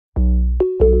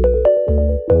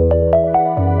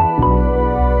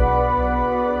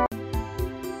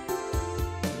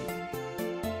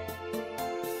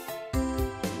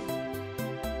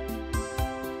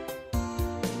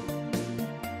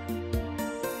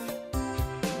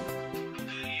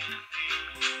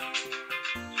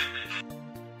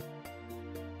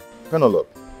Penelope.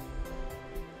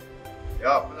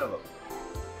 Yeah, Penelope.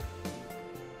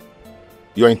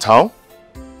 You're in town?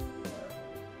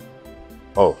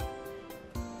 Oh.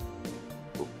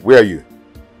 Where are you?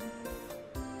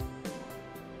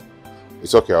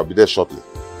 It's okay, I'll be there shortly.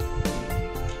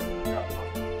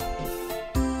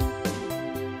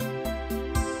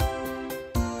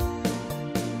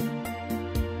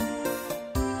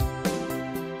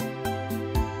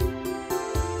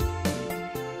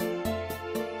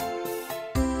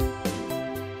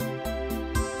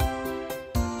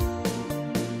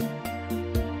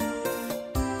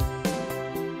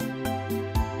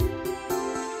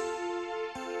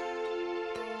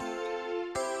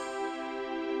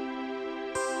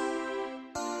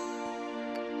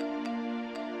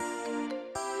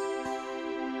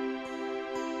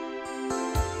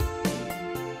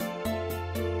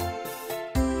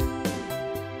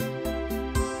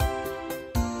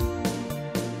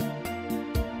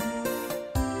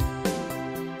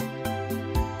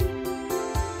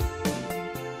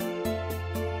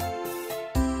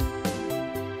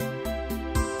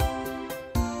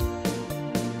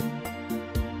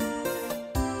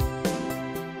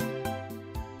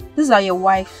 These are your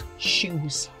wife's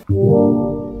shoes.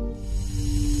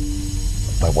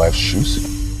 My wife's shoes?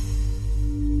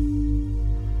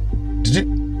 Did you...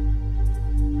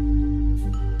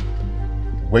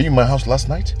 Were you in my house last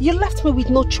night? You left me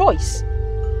with no choice.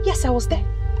 Yes, I was there.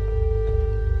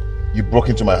 You broke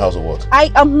into my house or what? I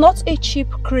am not a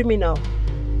cheap criminal.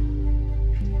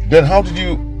 Then how did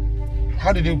you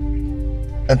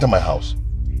enter my house?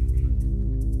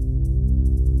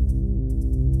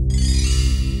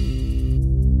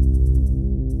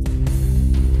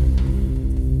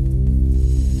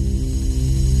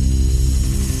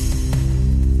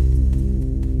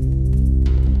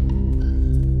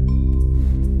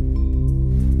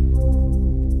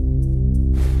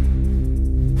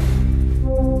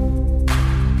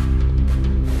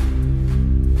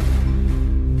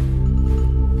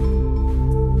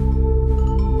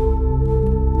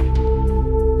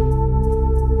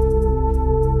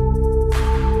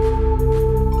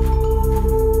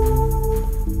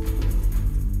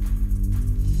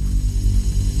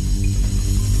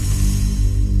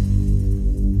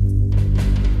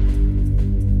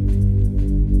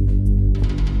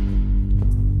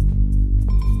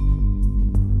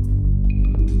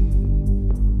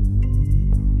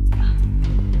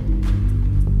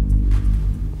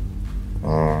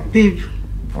 Babe,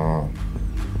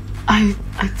 I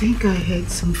think I heard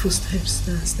some footsteps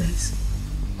downstairs.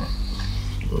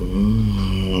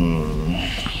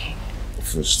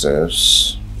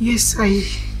 Footsteps? Yes, I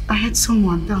heard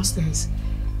someone downstairs.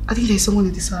 I think there's someone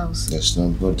in this house. There's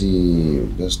nobody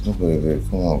there.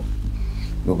 Come on,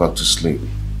 go back to sleep.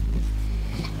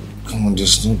 Come on,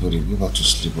 there's nobody. Go back to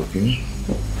sleep, okay?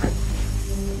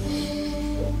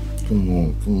 Come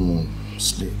on,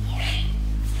 sleep.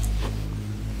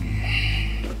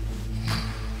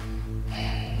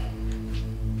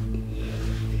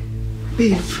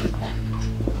 Babe,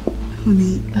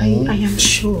 honey, I am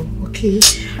sure, okay?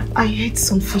 I heard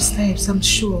some footsteps, I'm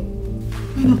sure.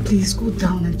 Why not please go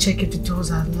down and check if the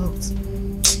doors are locked?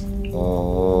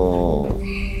 Oh.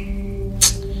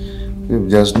 Babe,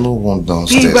 there's no one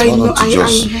downstairs. Babe,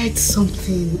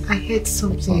 I heard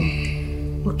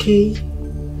something. Okay?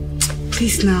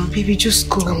 Please now, baby, just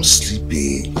go. I'm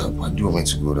sleepy. Why do you want me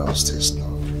to go downstairs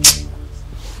now?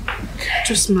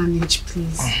 Just manage,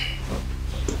 please.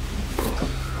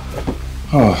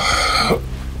 Oh.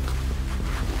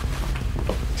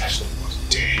 There's no one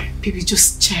there. Baby,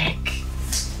 just check.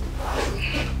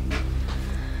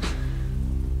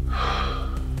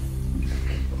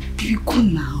 Baby, go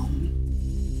now.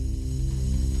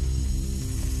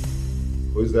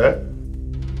 Who is there?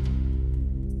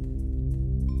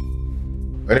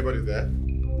 Anybody there?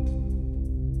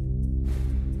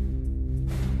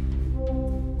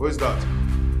 Who is that?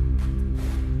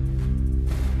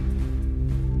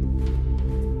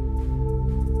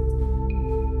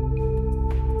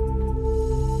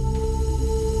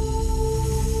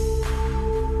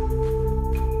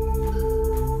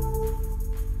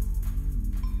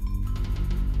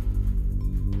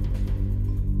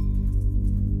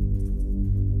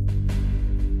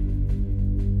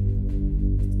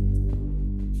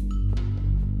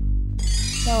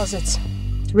 That was it.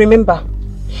 Remember,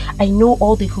 I know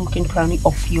all the hook and cranny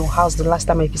of your house the last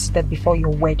time I visited before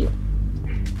your wedding.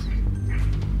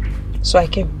 So I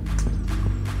came.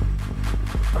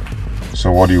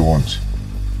 So what do you want?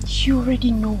 You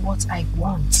already know what I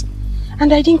want.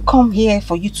 And I didn't come here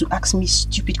for you to ask me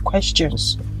stupid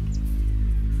questions.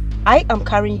 I am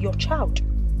carrying your child.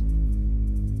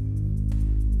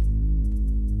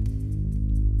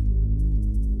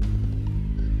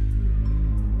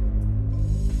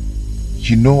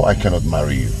 You know I cannot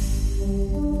marry you.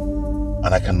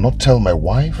 And I cannot tell my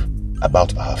wife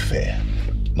about our affair,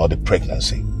 nor the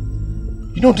pregnancy.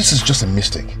 You know, this is just a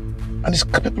mistake. And it's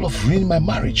capable of ruining my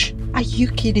marriage. Are you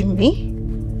kidding me?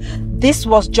 This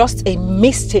was just a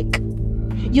mistake.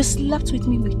 You slept with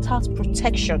me without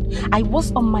protection. I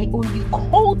was on my own. You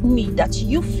called me that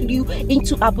you flew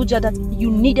into Abuja, that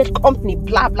you needed company,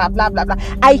 blah, blah, blah, blah, blah.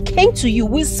 I came to you.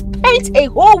 We spent a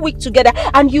whole week together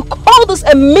and you called this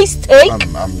a mistake?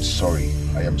 I'm sorry.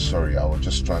 I am sorry. I was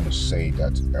just trying to say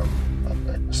that...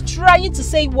 Trying to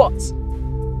say what?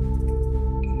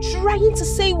 Trying to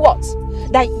say what?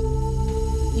 That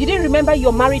you didn't remember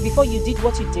you're married before you did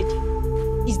what you did?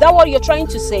 Is that what you're trying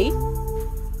to say?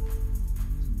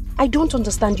 I don't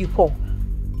understand you, Paul.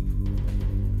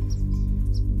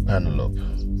 Penelope,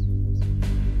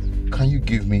 can you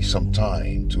give me some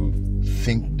time to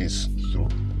think this through?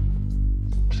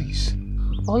 Please.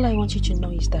 All I want you to know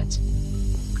is that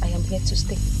I am here to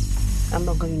stay. I'm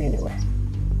not going anywhere.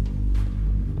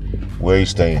 Where are you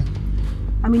staying?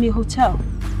 I'm in a hotel.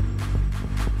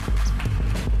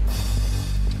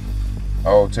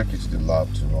 I'll take you to the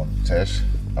lab to run the test.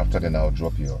 After then, I'll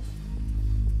drop you off.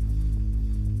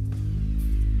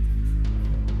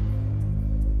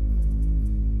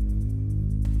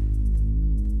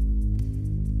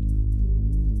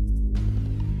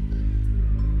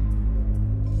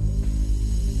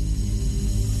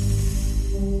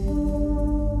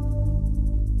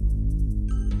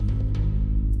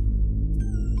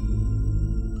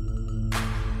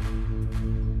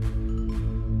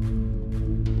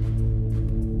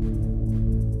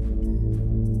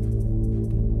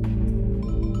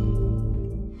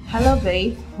 Hello,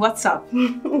 babe. What's up?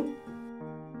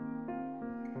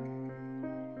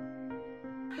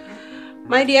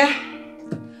 My dear,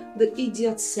 the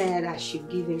idiot said I should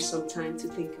give him some time to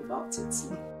think about it.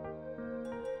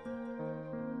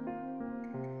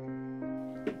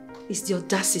 It's the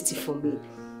audacity for me.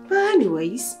 But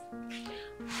anyways,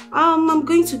 I'm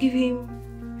going to give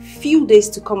him a few days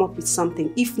to come up with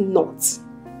something. If not,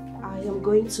 I am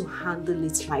going to handle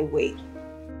it my way.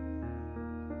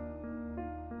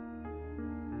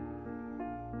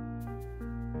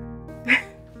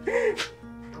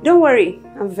 Don't worry,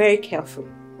 I'm very careful.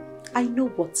 I know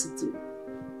what to do.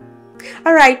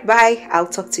 Alright, bye. I'll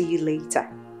talk to you later.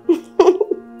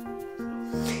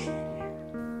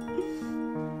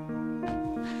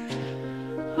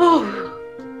 Oh,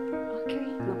 okay,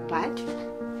 not bad.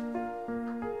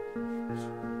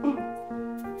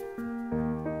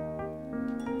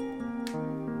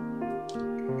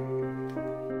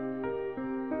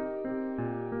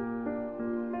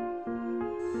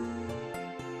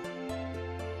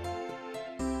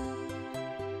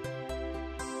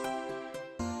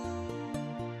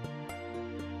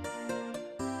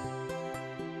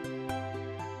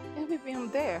 I'm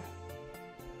there.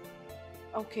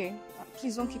 Okay,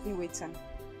 please don't keep me waiting.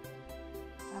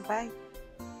 Bye.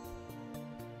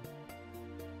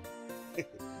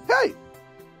 Hey!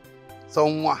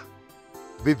 Someone!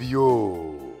 Baby,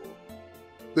 yo!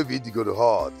 Baby, you go to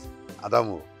heart.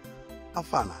 Adamo,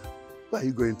 Afana, where are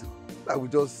you going to? I will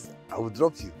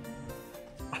drop you.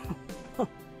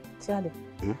 Charlie,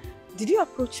 did you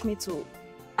approach me to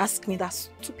ask me that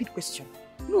stupid question?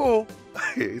 No,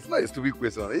 it's not a stupid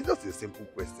question. It's just a simple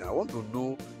question. I want to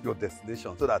know your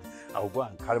destination so that I will go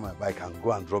and carry my bike and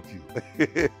go and drop you.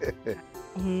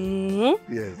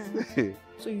 Yes.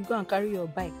 So you go and carry your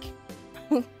bike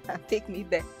and take me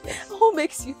there. Who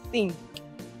makes you think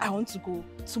I want to go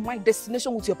to my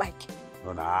destination with your bike?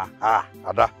 No, nah.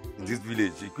 Ada, in this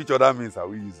village, which other means are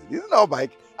we using? Isn't our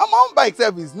bike? And my own bike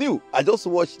service is new. I just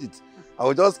washed it. I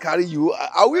will just carry you.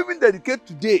 I will even dedicate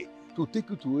today to take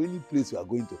you to any place you are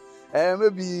going to.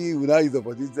 Maybe we now use the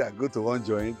opportunity and go to one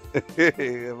joint,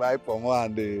 buy palm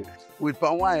wine and with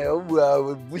palm wine,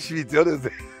 bush meat, you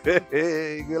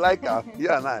you like her,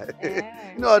 yeah, and I.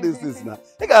 You know all these things now. I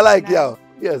think I like you.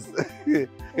 Yes.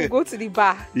 We'll go to the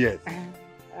bar. Yes.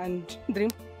 And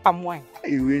drink palm wine.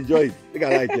 You will enjoy it. I think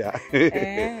I like you.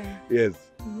 Yes.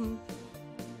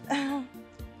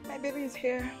 My baby is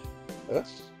here. Huh?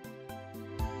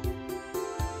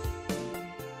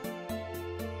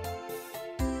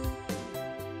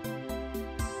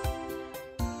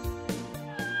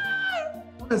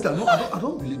 I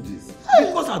don't believe this.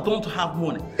 Because I don't have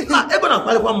money. Now, I'm going to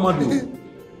apply for money.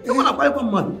 I'm going to apply for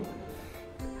money.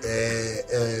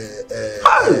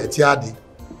 Tiadi,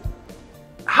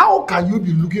 how can you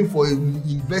be looking for an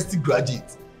university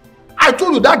graduate? I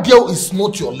told you that girl is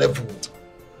not your level.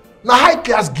 Now,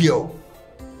 high-class girl.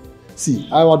 See,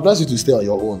 I would advise you to stay on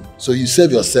your own, so you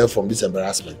save yourself from this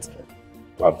embarrassment.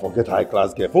 I forget high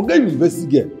class girl. Forget university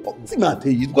girl. See me, I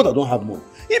tell you, it's because I don't have money.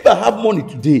 If I have money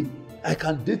today, I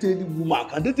can date any woman, I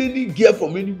can date any girl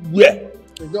from anywhere.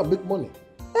 You gotta make money.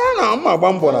 No, I'm not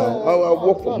bamboo now. I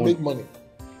work for money. Make money.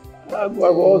 I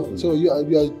go So you are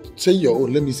saying your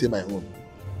own, let me say my own.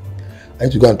 I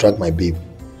need to go and track my babe.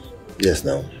 Yes,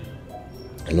 now.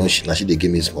 I know she they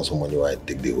give me small money while I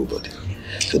take the whole body.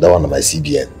 So that one of my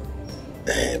CBN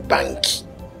bank.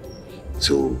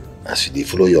 So as they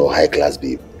follow your high class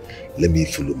babe, let me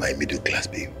follow my middle class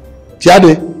babe.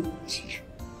 Tiade,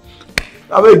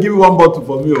 I will give you one bottle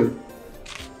for me.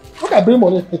 what I bring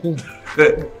money?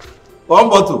 One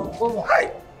bottle. Oh,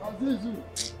 hi.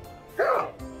 Yeah.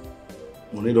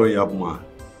 Money don't have man.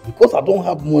 Because I don't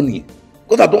have money.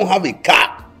 Because I don't have a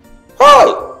car.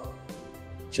 Hi.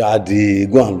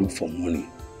 Chadi, go and look for money.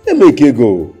 Let me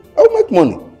go. I will make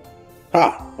money.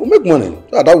 I will make money.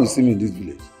 So that will see me in this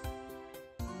village.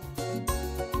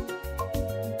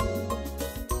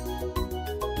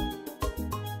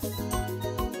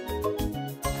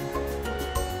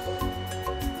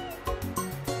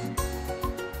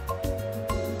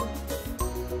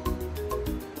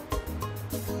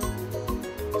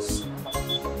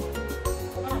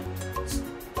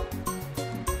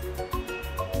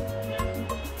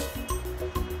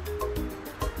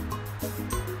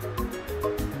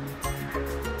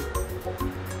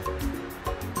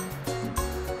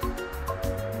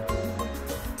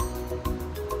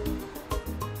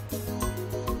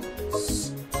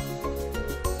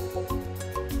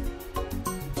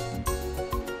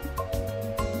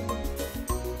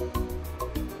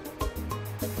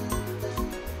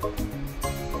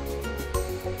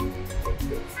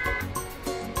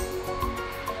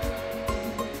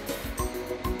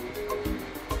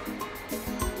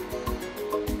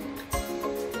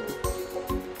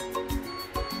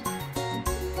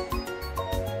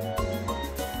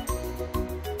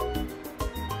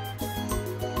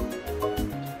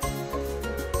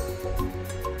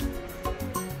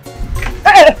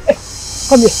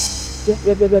 Come here.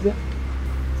 Yeah.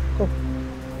 Come.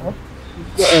 Huh?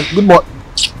 Good morning.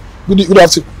 Good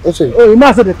afternoon. Oh, you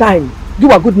must have the time.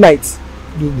 Do a good night.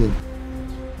 Good evening.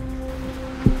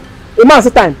 You must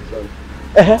have time.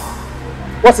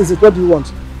 What is it? What do you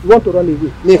want? You want to run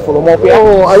away? Me for more.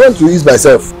 Oh, I want to ease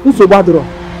myself. What do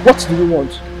you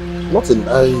want? Nothing.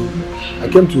 I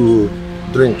came to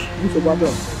drink.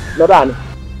 Lodani.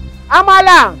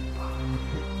 Amala!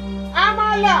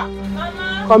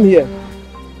 Mama. Come here.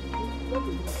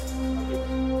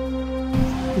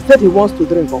 He said he wants to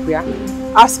drink, okay?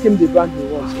 Ask him the brand he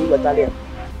wants. He will tell him.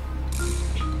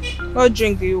 What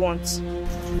drink do you want?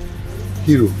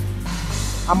 Hero.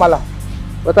 Amala.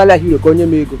 Batalia Hero, Konye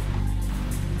Mego.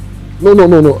 No.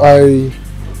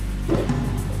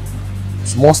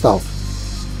 Small stout.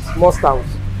 Small stout.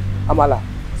 Amala.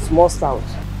 Small stout.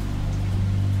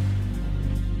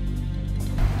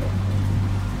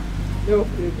 No.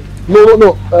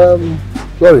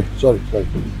 Sorry.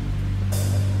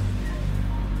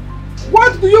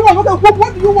 What do you want?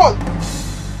 What do you want?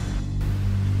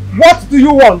 What do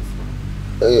you want?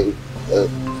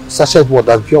 Sachet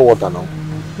water, pure water now.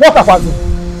 Water for you.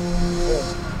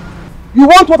 You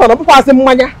want water? No, people are saying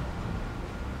manya.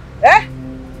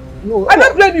 No, I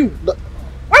don't blame you.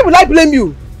 Why will I blame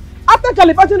you? After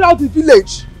gallivanting out the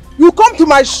village, you come to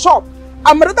my shop.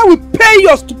 I'm rather will pay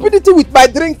your stupidity with my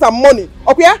drinks and money.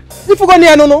 Okay? If you go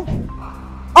near no.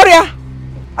 Aria,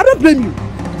 I don't blame you.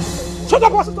 Shut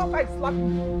up, stop like slap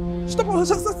you. Stop,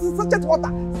 such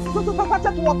water.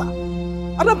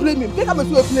 I don't blame him. Take him to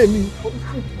blame me.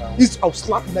 I'll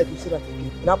slap you like you said that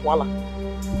again. Enough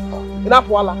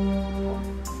wala.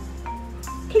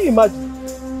 Can you imagine?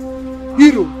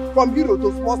 Hero, from hero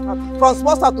to small star, from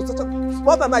small star to such a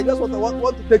small star. I just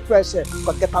want to take fresh air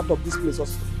and get out of this place.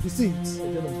 You see it?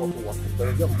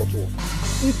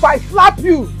 If I slap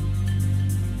you,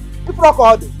 you rock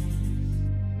all day.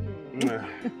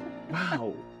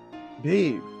 Wow,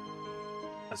 babe,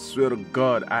 I swear to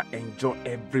God, I enjoy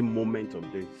every moment of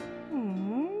this.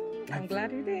 I'm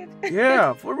glad you did.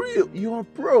 Yeah, for real, you're a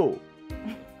pro.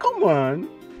 Come on.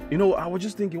 You know, I was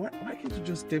just thinking, why can't you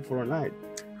just stay for a night?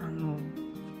 I know.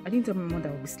 I didn't tell my mother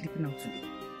I would be sleeping out today.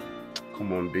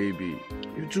 Come on, baby.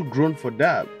 You're too grown for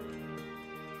that.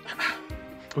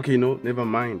 Okay, no, never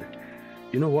mind.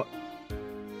 You know what?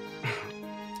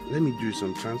 Let me do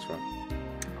some transfer.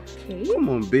 Okay. Come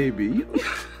on, baby.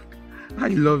 I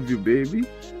love you, baby.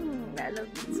 I love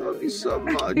you. Love you so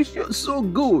much. You're so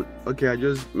good. Okay, I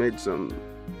just made some.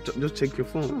 Just check your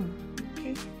phone.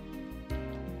 Okay.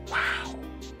 Wow.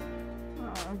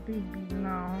 Oh, baby,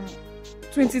 now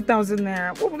 20,000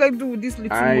 naira. What would I do with this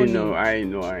little money? I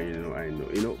know.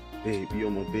 You know, babe.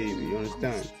 You're my baby. You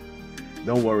understand?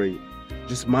 Don't worry.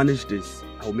 Just manage this.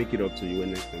 I'll make it up to you when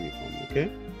next time you come,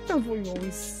 okay? That's what you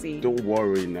always say. Don't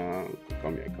worry now.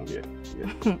 Come here, come here.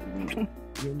 Yeah.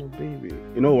 You're my baby.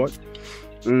 You know what?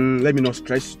 Let me not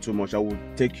stress you too much. I will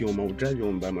take you home. I will drive you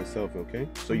home by myself, okay?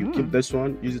 So you keep this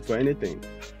one, use it for anything.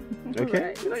 Okay?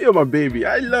 Right. You know you're my baby.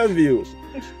 I love you.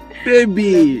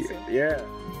 Baby. Yeah.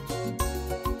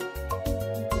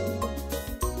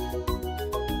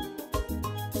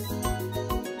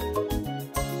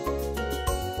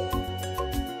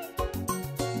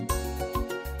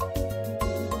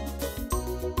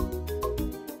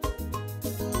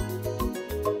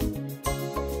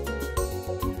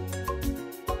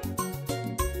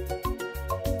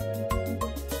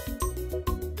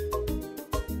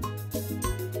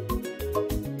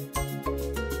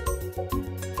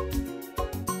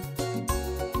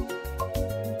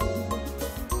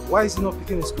 Why is he not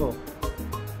picking his call?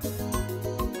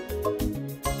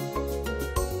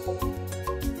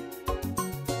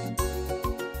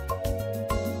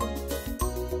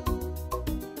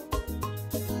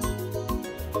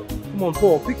 Come on,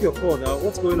 Paul, pick your call now.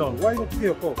 What's going on? Why are you not picking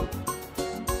your call?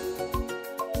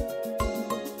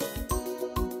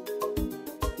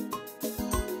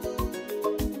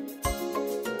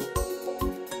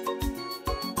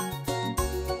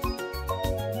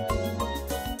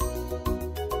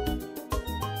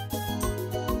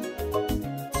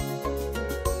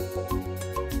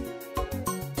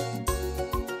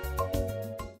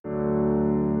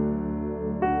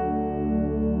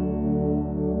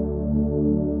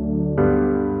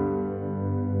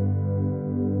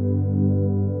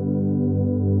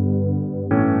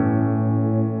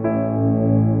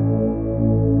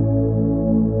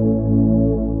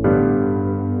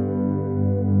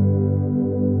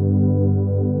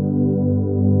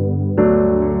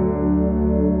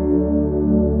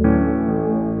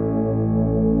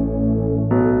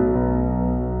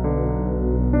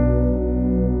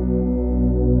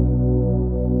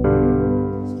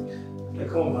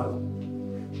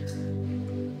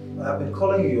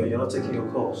 Taking your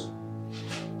calls.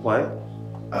 Why?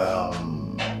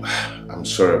 I'm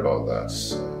sorry about that.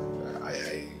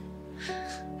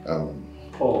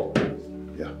 Paul.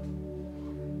 Yeah.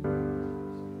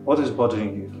 What is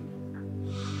bothering you?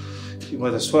 You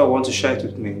might as well want to share it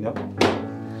with me, no?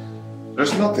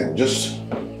 There's nothing. Just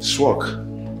work.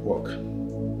 Work.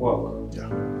 Work? Yeah.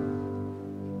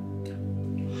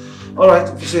 Alright,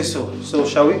 if you say so. So,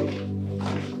 shall we?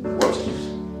 What?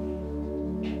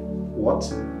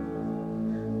 What?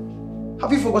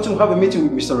 Have you forgotten to have a meeting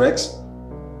with Mr. Rex?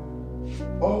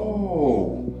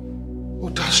 Oh,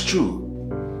 that's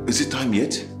true. Is it time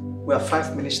yet? We are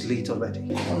 5 minutes late already.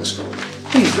 Come on, let's go.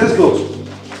 Please, let's go.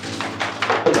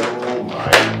 Oh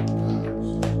my.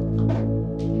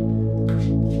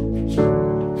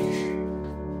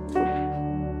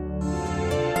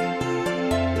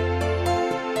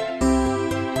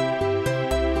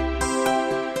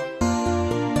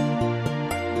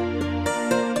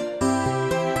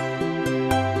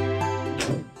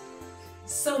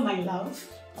 So, my love,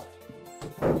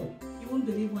 you won't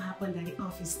believe what happened at the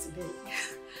office today.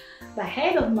 The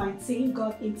head of my team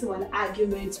got into an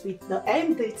argument with the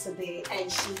MD today,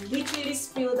 and she literally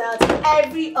spilled out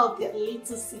every of their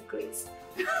little secrets.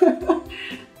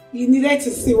 You needed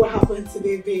to see what happened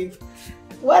today, babe.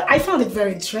 Well, I found it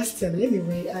very interesting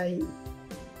anyway.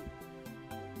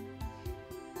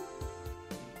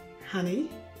 Honey?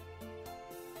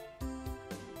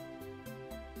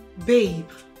 Babe.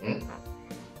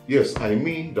 Yes, I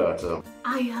mean that...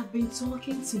 I have been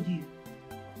talking to you,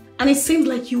 and it seemed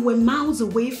like you were miles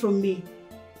away from me.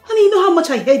 Honey, you know how much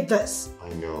I hate this.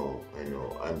 I know.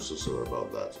 I'm so sorry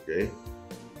about that, okay?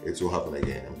 It will happen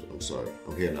again. I'm sorry.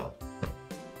 I'm here now.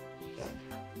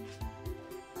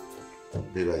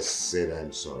 Babe, I said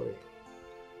I'm sorry.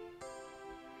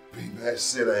 Babe, I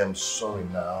said I am sorry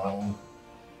now.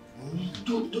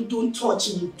 Don't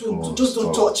touch me. Just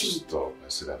don't touch me. Stop. I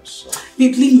said I'm sorry.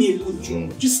 Babe, leave me alone, Joe.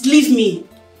 Just leave me.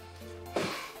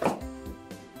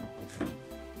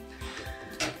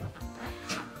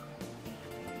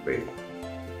 Babe,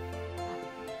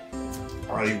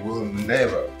 I will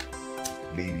never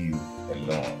leave you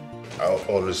alone. I'll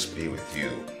always be with you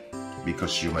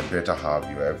because you're my better half.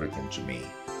 You're everything to me.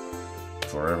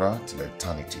 Forever till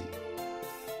eternity.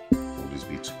 We'll always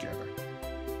be together.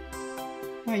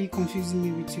 Why are you confusing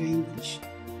me with your English?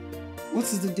 What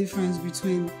is the difference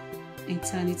between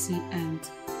eternity and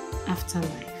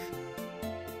afterlife?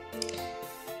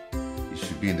 You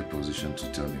should be in the position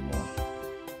to tell me more.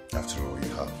 After all, you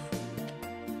have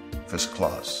first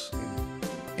class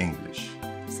in English.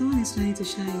 Someone is trying to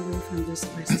shy away from this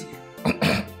question.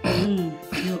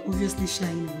 obviously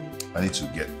shying away. I need to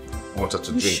get water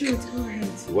to You drink. should, go ahead.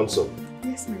 You want some?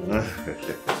 Yes, my love.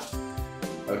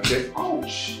 Okay.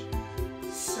 Ouch.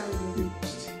 Sorry.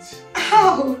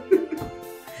 Ow!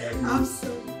 I'm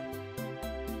sorry.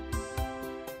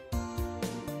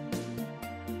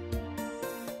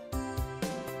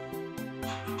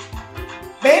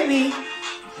 Baby!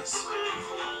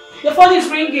 Your phone is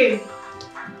ringing.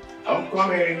 I'm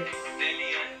coming.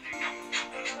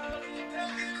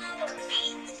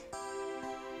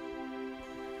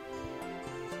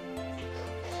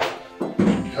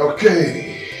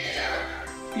 Okay.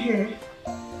 Here.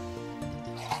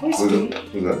 Where's Who's P? that?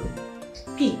 Who's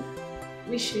that? P.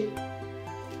 Where's she?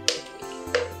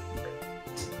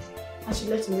 I should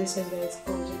let you message that it's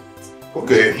urgent.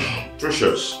 Okay,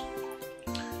 Precious.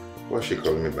 Why is she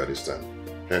calling me by this time?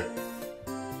 Eh?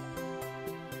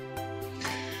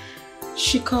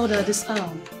 She called at this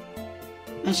hour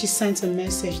and she sent a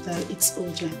message that it's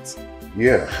urgent.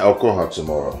 Yeah, I'll call her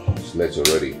tomorrow. It's late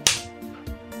already.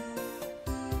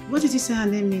 What did you say her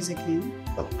name is again?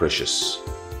 Precious.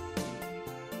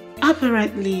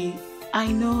 Apparently,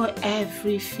 I know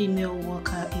every female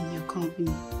worker in your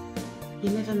company. You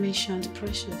never mentioned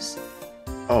Precious.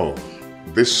 Oh,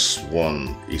 this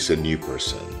one is a new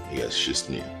person. Yes, she's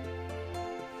new.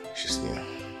 She's new.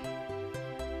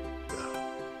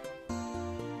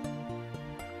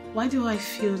 Why do I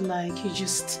feel like you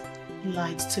just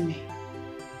lied to me?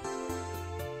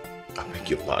 I beg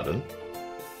your pardon?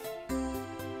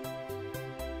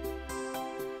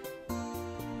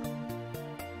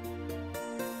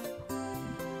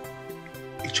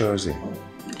 Charlie.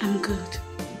 I'm good.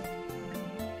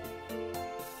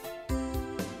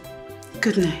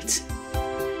 Good night.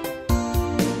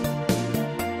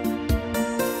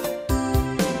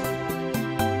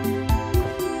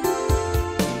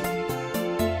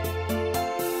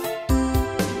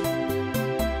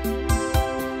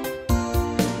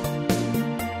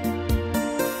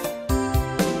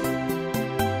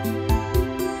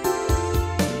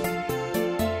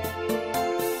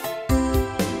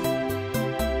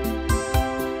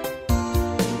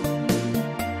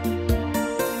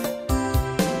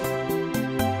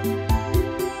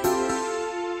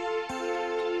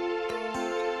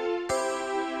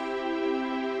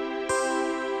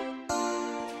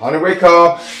 Honey, wake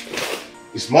up.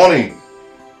 It's morning.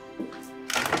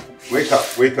 Wake up,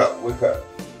 wake up, wake up.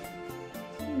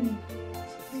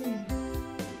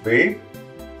 Babe?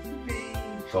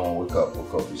 Come on, wake up,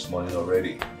 wake up. It's morning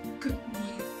already. Good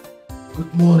morning.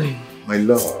 Good morning, my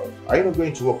love. Are you not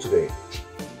going to work today?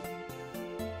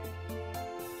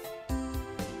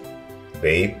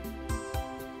 Babe?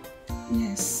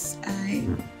 Yes,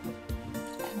 I'll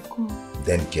go.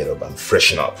 Then get up and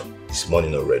freshen up. It's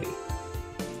morning already.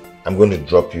 I'm going to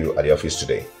drop you at the office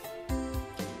today.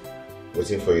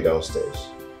 Waiting for you downstairs.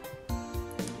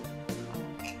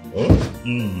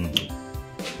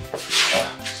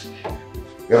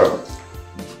 Get up.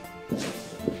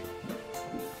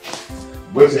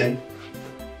 Waiting.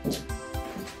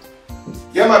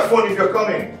 Get my phone if you're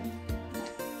coming.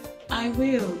 I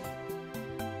will.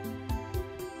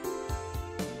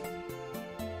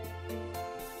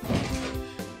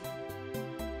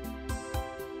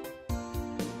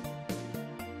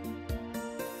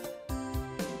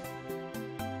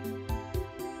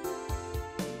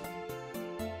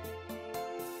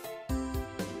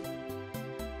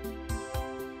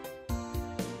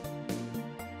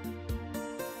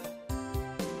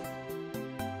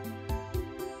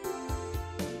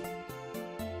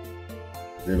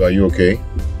 Babe, are you okay?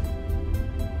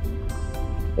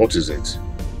 What is it?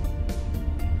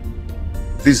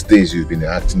 These days you've been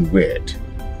acting weird.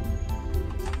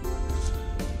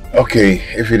 Okay,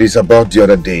 if it is about the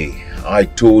other day, I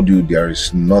told you there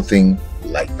is nothing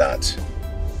like that.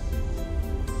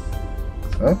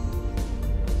 Huh?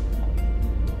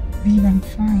 Babe, I'm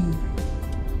fine.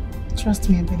 Trust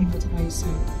me, I believe whatever you say.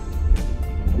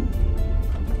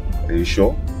 Are you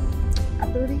sure? I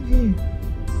believe you.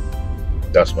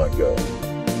 That's my girl.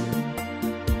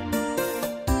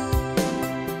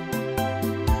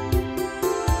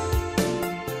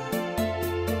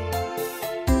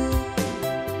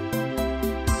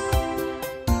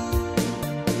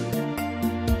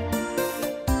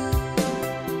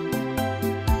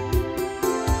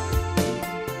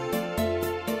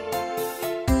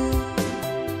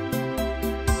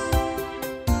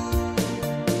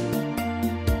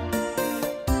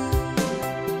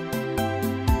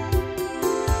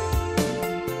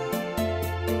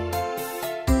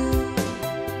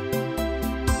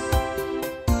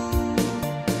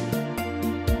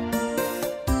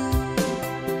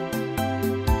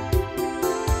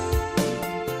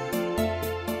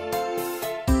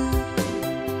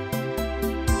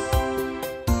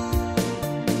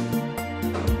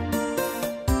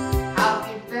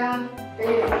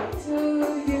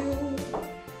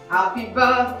 Happy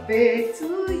birthday to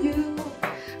you.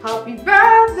 Happy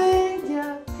birthday,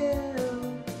 dear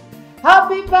girl.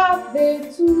 Happy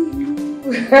birthday to you.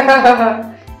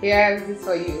 Here, this is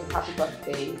for you. Happy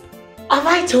birthday. Have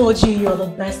I told you you're the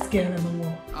best girl in the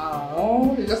world?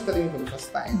 Oh, you're just telling me for the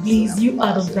first time. Please, you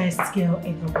are the best girl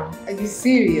in the world. Are you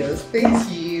serious?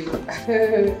 Thank you.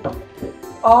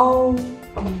 Oh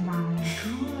my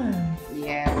god.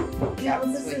 Yeah. Girl,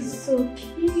 this is so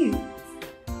cute.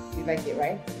 You like it,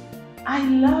 right? I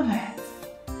love it.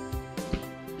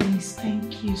 Please,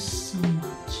 thank you so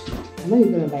much. I know you're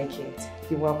gonna like it.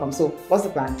 You're welcome. So, what's the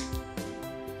plan?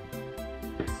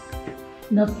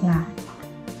 No plan.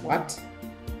 What?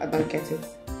 I don't get it.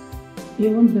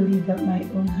 You won't believe that my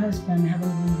own husband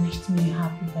haven't even wished me a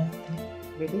happy birthday.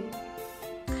 Really?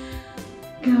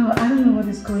 Girl, I don't know what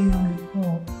is going on with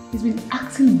Paul. He's been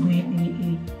acting weird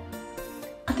lately.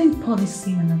 I think Paul is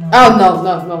seeing another Oh,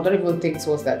 no. Don't even think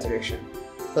towards that direction.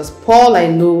 Because Paul, I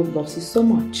know, loves you so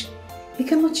much. He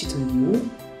cannot cheat on you.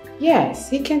 Yes,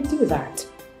 he can do that.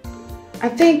 I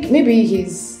think maybe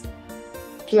he's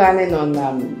planning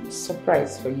on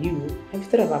surprise for you. Have you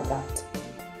thought about that?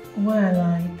 Well,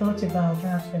 I thought about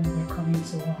that when we were coming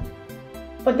to work.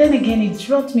 But then again, it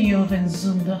dropped me off and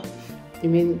zoomed off. You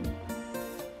mean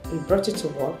he brought you to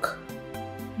work?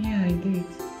 Yeah, I did.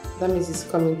 That means he's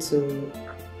coming to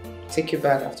take you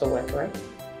back after work, right?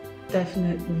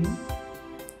 Definitely.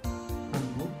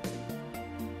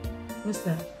 What's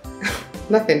that?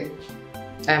 Nothing.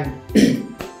 Can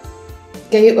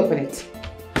you open it?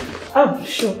 Oh,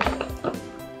 sure.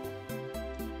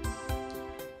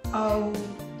 Oh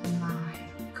my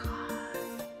god.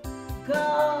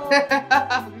 Girl.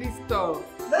 Please stop.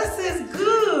 This is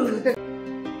good.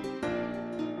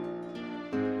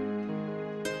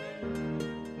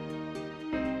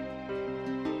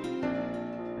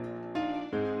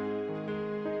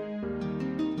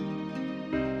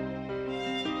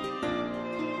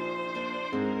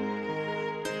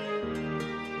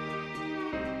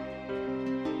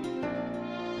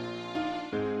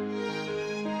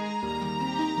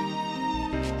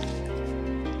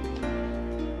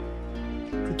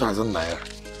 Naira.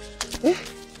 Eh?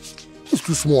 It's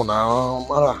too small now,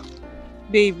 Mara.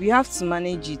 Babe, you have to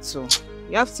manage it too.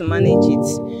 You have to manage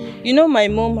it. You know my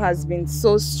mom has been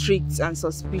so strict and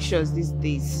suspicious these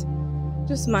days.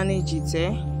 Just manage it,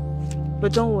 eh?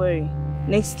 But don't worry.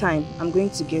 Next time, I'm going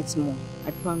to get more.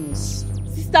 I promise.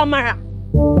 Sister Mara!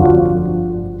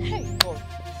 Hey God!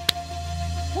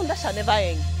 Wonder shall never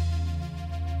end.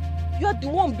 You are the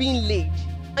one being laid.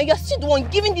 And you are still the one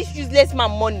giving this useless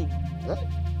man money. Huh?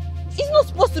 It's not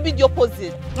supposed to be the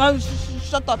opposite.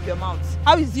 Shut up your mouth.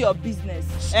 How is it your business?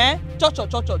 Eh? Cho.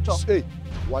 Hey,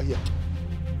 why here?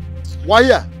 Why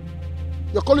here?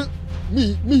 You're calling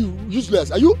me useless,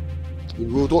 are you?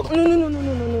 No,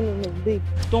 babe.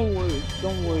 Don't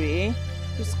worry, eh?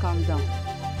 Just calm down.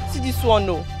 See this one,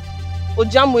 no.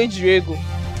 Ojamu ejirego.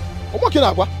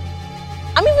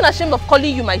 I'm even ashamed of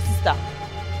calling you my sister.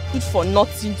 Good for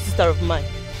nothing sister of mine.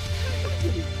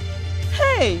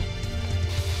 Hey!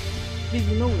 Babe,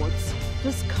 you know what?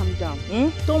 Just calm down.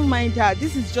 Don't mind her.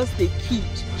 This is just a kid.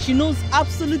 She knows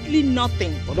absolutely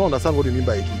nothing. I don't understand what you mean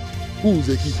by a kid. Who is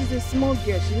a kid? She's a small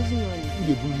girl. She doesn't know anything.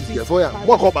 Who bully this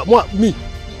girl? More me.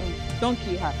 Don't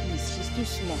kill her, please. She's too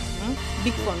small.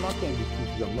 Big for nothing.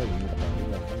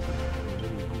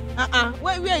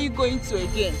 Where are you going to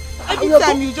again? Every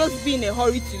time you just be in a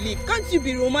hurry to leave. Can't you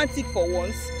be romantic for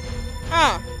once?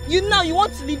 You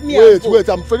want to leave me alone. Wait,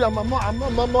 I'm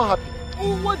not happy.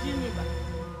 Oh, what do you mean by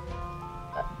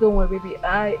that? Don't worry, baby.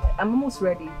 I'm almost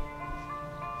ready.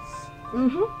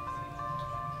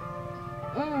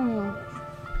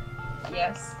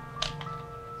 Yes.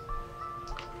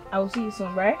 I will see you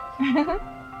soon, right?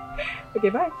 Okay,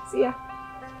 bye. See ya.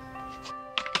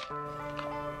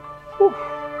 Whew.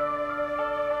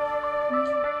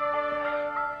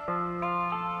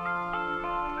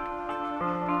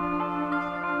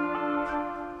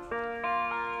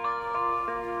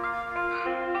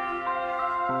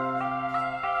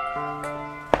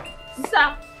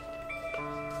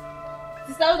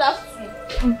 Sister, good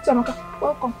afternoon. Chamaka,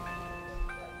 welcome.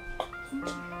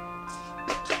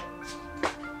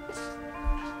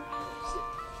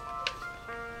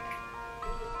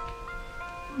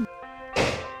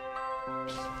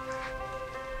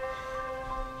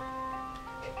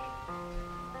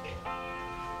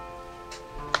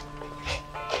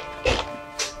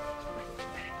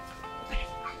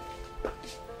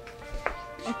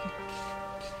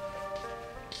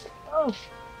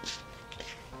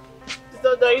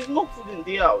 There is no food in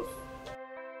the house.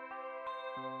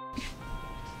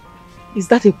 Is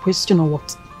that a question or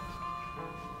what?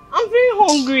 I'm very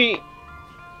hungry.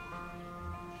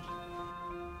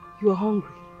 You are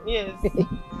hungry? Yes.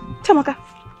 Tamaka,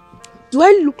 do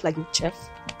I look like a chef?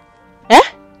 Eh?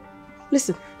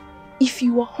 Listen, if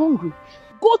you are hungry,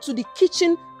 go to the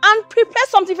kitchen and prepare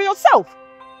something for yourself.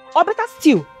 Or better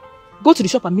still, go to the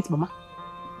shop and meet Mama.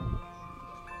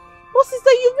 But sister,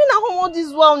 you've been at home all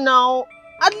this while now.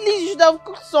 At least you should have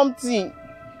cooked something.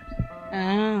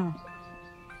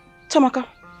 Tamaka,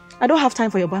 I don't have time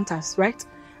for your banters, right?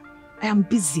 I am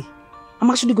busy. I'm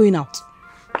actually going out.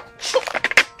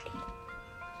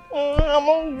 I'm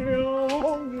hungry.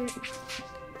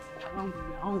 I'm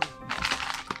hungry.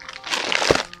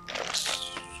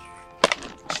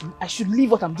 I should leave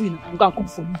what I'm doing and go and cook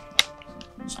for you.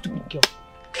 Stupid girl.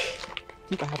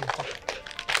 Think I have your time.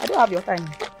 I don't have your time.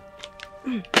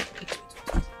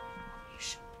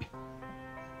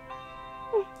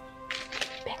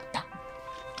 Better.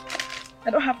 I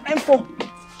don't have time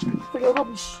for your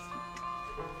rubbish.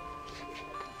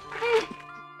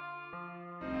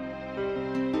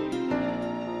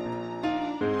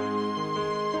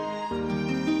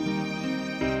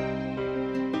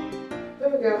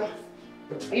 Baby girl,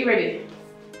 are you ready?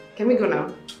 Can we go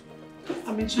now?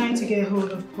 I've been trying to get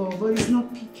hold of Paul, but he's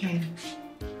not picking.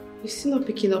 You're still not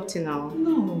picking up till now?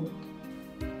 No.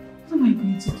 What am I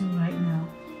going to do right now?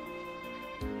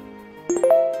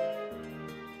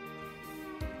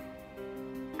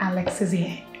 Alex is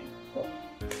here.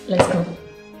 Let's go.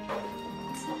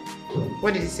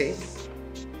 What did he say?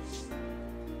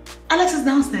 Alex is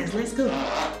downstairs. Let's go.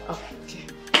 Oh, okay.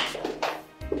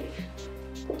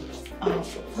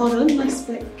 Hold on, my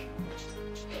spec.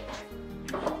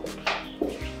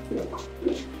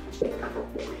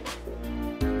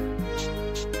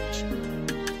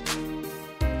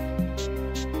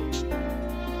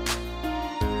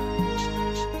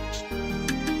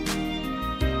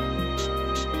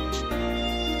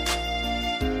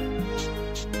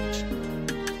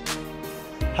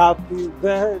 Happy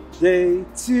birthday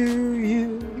to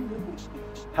you.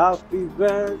 Happy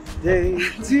birthday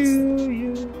to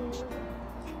you.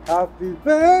 Happy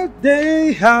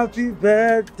birthday, happy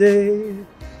birthday.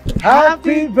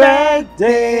 Happy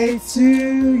birthday to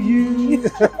you.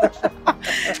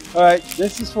 All right,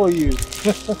 this is for you.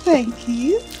 Thank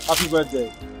you. Happy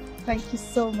birthday. Thank you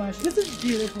so much. This is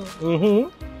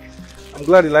beautiful. I'm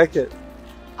glad you like it.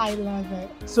 I love it.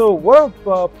 So what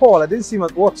up, Paul? I didn't see him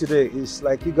at work today. It's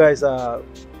like you guys are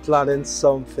planning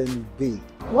something big.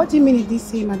 What do you mean you didn't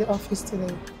see him at the office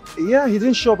today? Yeah, he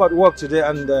didn't show up at work today,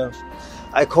 and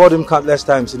I called him countless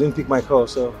times. He didn't pick my call,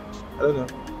 so I don't know.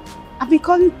 I've been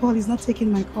calling Paul. He's not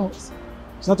taking my calls.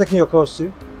 He's not taking your calls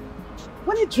too?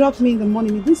 When he dropped me in the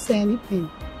morning, he didn't say anything.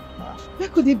 Where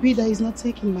could it be that he's not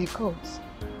taking my calls?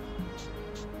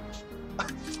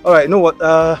 All right, you know what?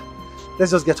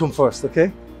 Let's just get home first,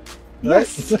 okay?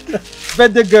 Yes. Right?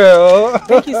 Birthday girl.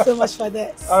 Thank you so much for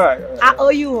this. All right. I owe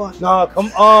you one. No,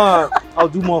 come on. I'll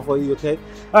do more for you, okay?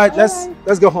 All right,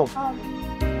 let's go home.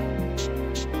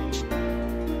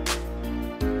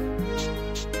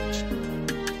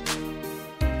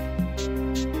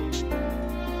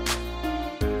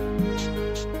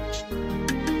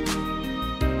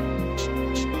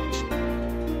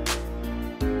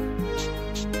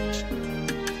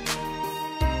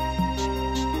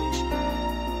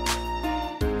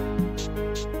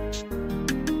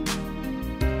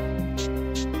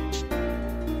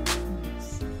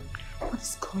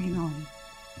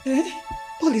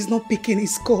 Paul is not picking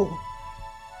his call.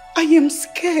 I am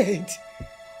scared.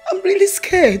 I'm really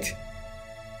scared.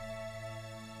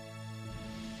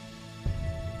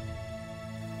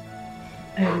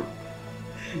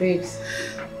 Babes,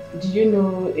 do you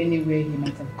know anywhere he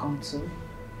might have gone to?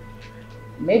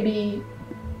 Maybe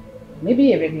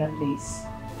a regular place.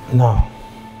 No.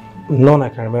 None I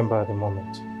can remember at the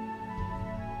moment.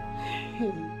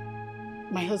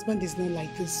 My husband is not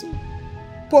like this.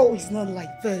 Paul is not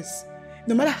like this.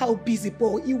 No matter how busy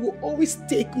Paul, he will always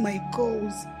take my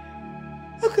calls.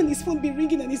 How can his phone be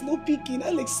ringing and he's not picking?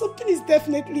 Alex, something is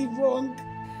definitely wrong.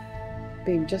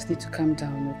 Babe, you just need to calm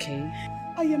down, okay?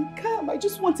 I am calm. I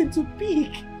just want him to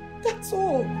pick. That's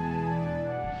all.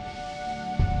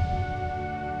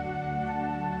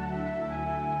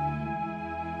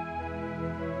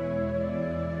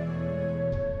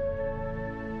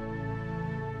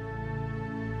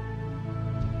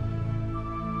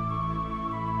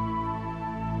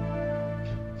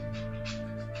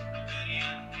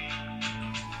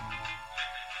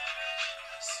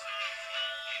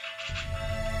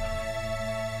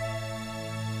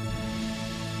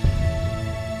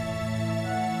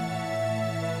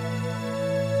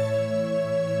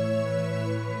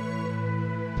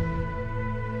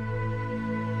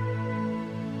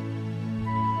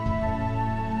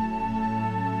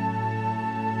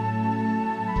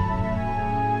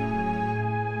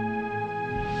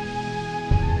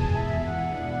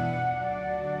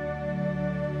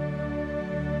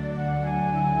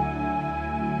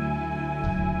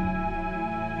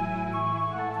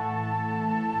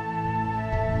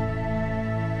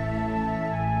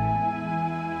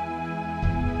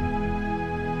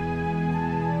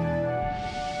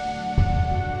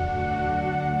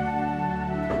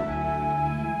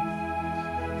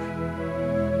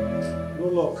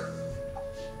 luck.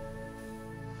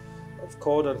 I've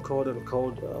called and called and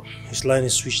called. His line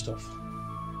is switched off.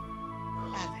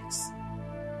 Alex,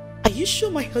 are you sure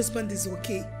my husband is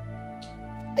okay?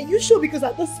 Are you sure? Because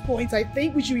at this point, I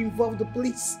think we should involve the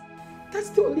police. That's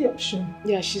the only option.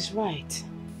 Yeah, she's right.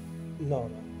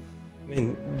 No. I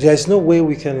mean, there's no way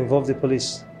we can involve the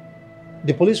police.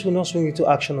 The police will not swing into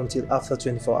action until after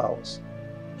 24 hours.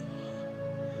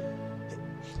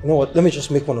 You know what? Let me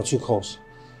just make 1 or 2 calls.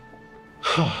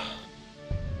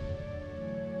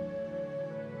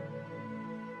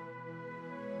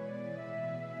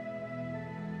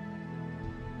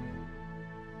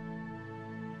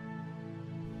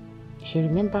 He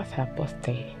remembers her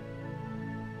birthday.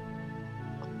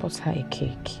 Bought her a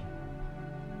cake.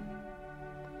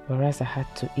 Whereas I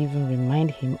had to even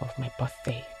remind him of my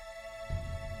birthday.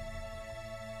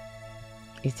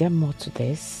 Is there more to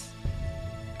this?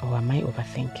 Or am I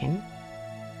overthinking?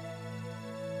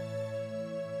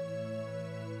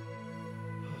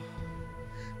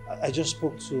 I just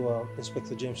spoke to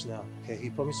Inspector James now. Okay, he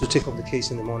promised to take up the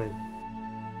case in the morning.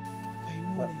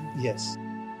 Yes.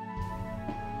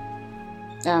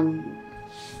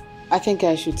 I think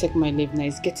I should take my leave now.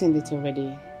 It's getting late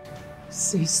already.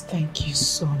 Sis, thank you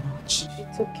so much.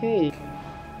 It's okay.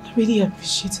 I really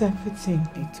appreciate everything.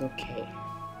 It's okay.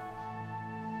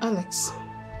 Alex,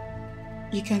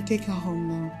 you can take her home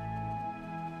now.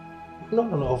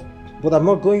 No. But I'm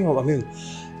not going home. I mean,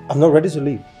 I'm not ready to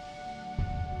leave.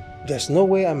 There's no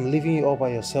way I'm leaving you all by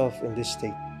yourself in this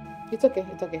state. It's okay.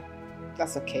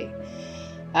 That's okay.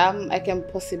 I can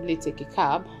possibly take a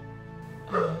cab.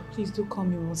 Please do call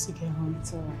me once you get home.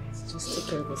 It's alright. Just take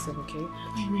care of yourself, okay?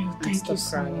 I will. Thank you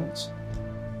so much.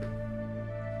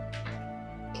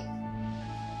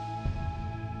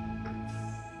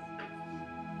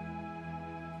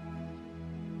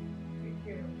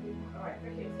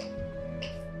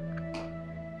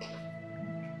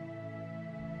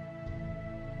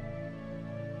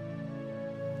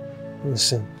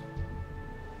 Listen,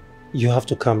 you have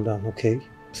to calm down, okay?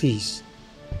 Please.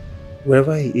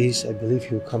 Wherever he is, I believe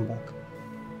he will come back.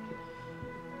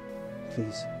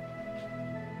 Please.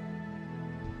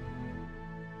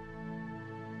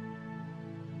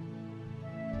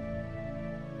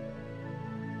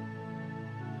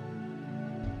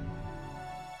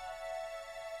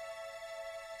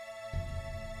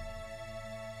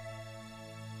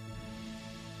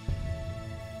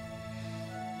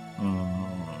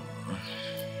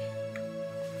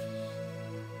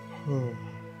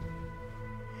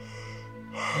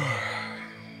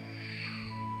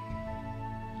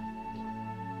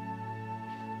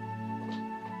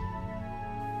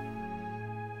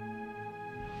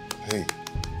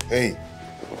 Hey.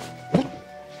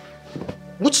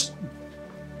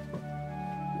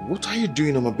 What are you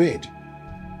doing on my bed?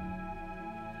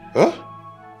 Huh?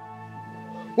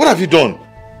 What have you done?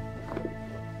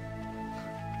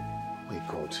 Oh my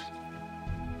God.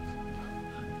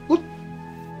 What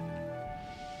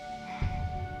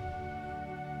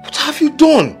have you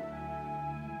done?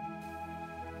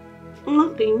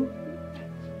 Nothing.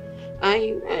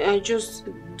 I just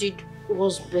did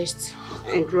what's best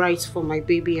and right for my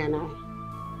baby and I.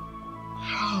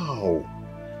 How?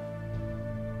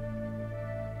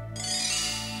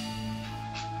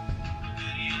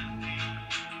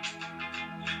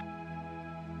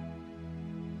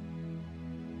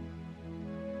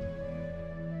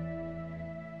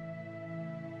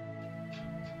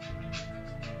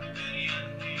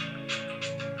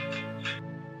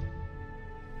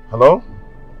 Hello?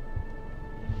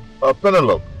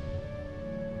 Penelope.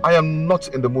 I am not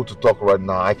in the mood to talk right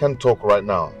now. I can't talk right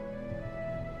now.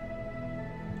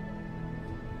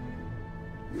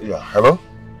 Yeah, hello?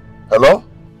 Hello?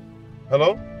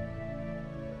 Hello?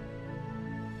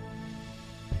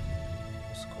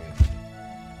 What's going on?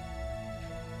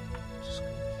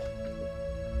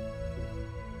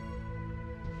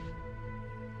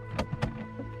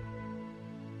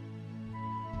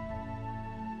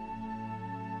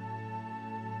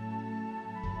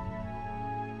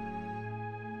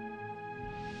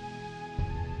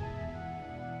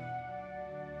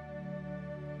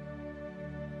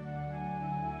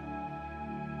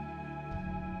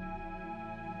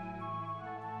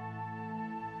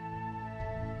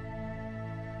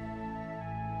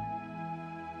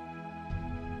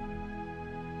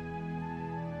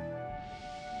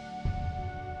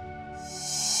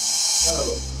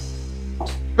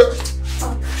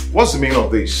 What's the meaning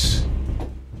of this?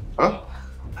 Huh?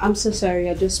 I'm so sorry,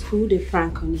 I just pulled a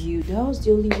prank on you. That was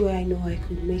the only way I know I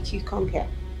could make you come here.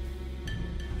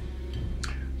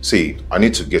 See, I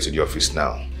need to get to the office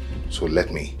now, so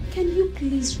let me. Can you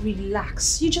please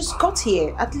relax? You just got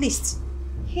here, at least.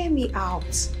 Hear me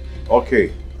out.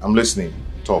 Okay, I'm listening.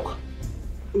 Talk.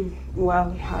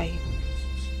 Well, I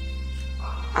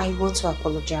want to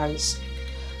apologize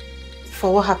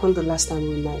for what happened the last time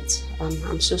we met.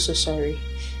 I'm so sorry.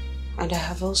 And I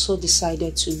have also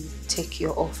decided to take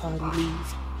your offer and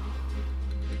leave.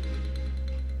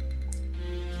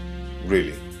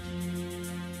 Really?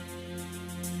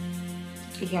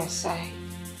 Yes, I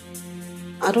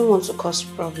don't want to cause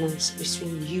problems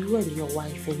between you and your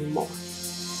wife anymore.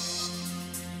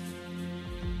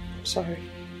 I'm sorry.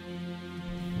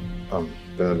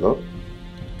 Penelope,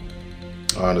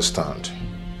 I understand.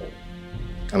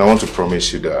 And I want to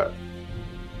promise you that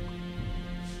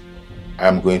I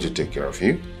am going to take care of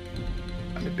you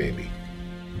and the baby.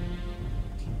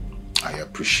 I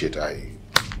appreciate I'm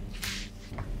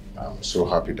so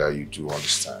happy that you do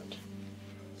understand.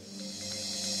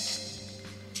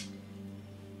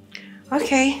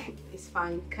 Okay, it's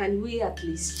fine. Can we at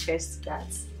least test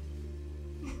that?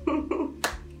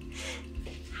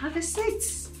 Have a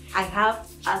seat. I have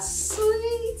a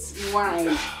sweet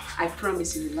wine. I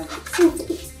promise you will love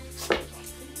it.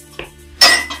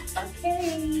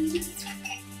 Okay.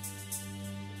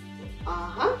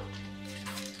 Uh-huh.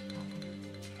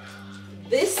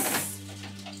 This,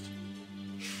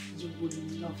 you will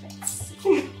love it.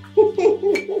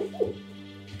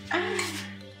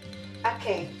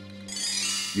 Okay.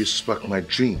 You sparked my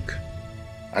drink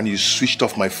and you switched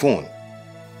off my phone.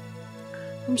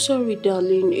 I'm sorry,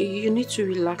 darling. You need to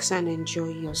relax and enjoy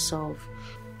yourself.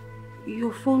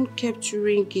 Your phone kept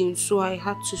ringing, so I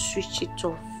had to switch it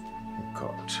off.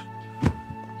 God,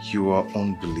 you are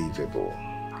unbelievable.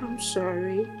 I'm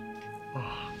sorry.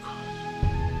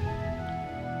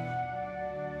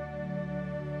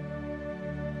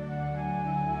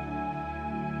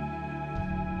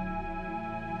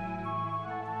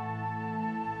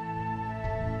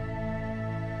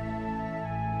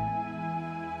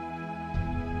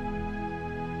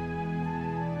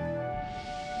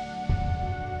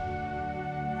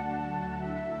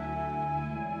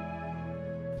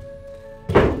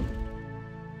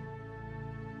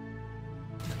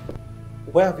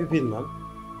 Where have you been, man?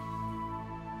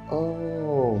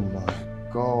 Oh my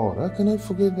God, how can I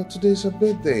forget that today is her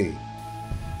birthday?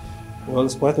 Well,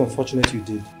 it's quite unfortunate you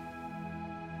did.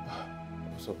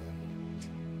 What's up, man?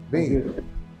 Babe.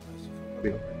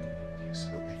 Babe. Yes, I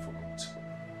forgot.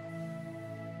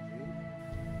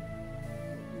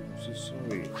 I'm so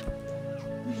sorry.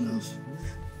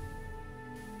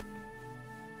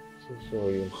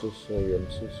 I'm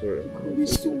so sorry. I'm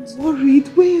so worried.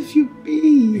 Where have you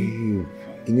been? Babe,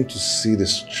 you need to see the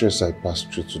stress I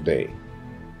passed through today.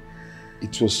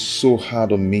 It was so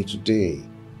hard on me today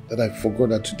that I forgot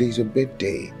that today is your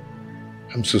birthday.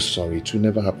 I'm so sorry. It will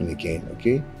never happen again,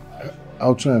 okay?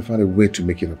 I'll try and find a way to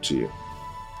make it up to you.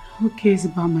 Who cares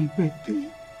about my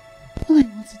birthday? All I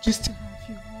want is just to have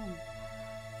you home.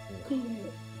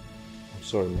 I'm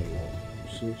sorry, my love. I'm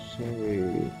so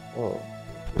sorry. Oh.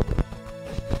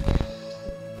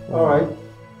 Alright.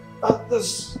 At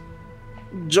this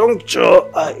juncture,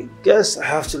 I guess I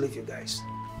have to leave you guys.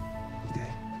 Okay.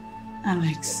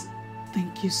 Alex,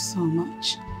 thank you so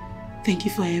much. Thank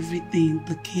you for everything.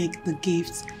 The cake, the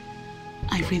gifts.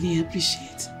 I really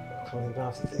appreciate it. Well, you don't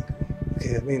have to thank me.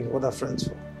 Okay, I mean, what are friends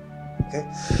for? Okay?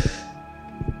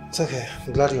 It's okay.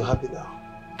 I'm glad you're happy now.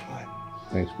 Alright.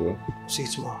 Thanks, bro. See you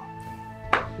tomorrow.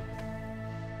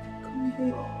 Come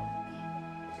here.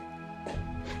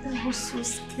 I was so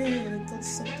scared. I thought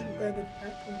something bad had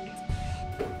happened.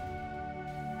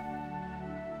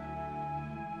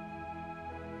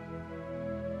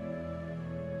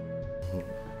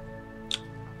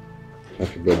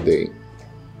 Happy birthday.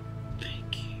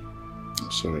 Thank you.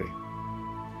 I'm sorry.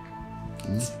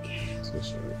 It's okay. So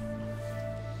sorry.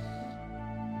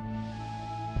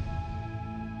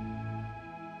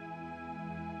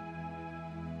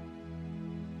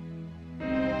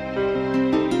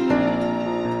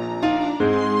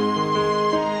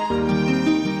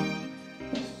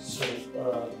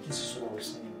 This is what I was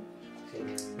saying. Okay,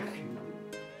 if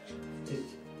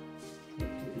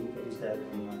you look at this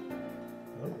diagram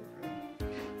now,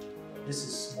 this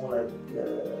is more like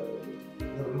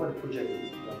remember the project we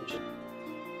did.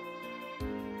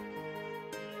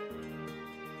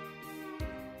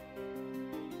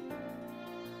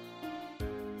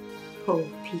 Oh,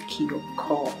 pick your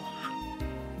call.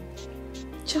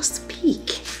 Just pick.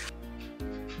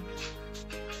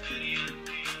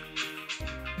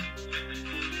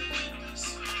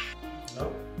 No.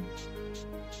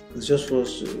 It's just for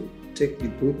us to take the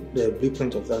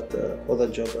blueprint of that other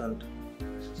job and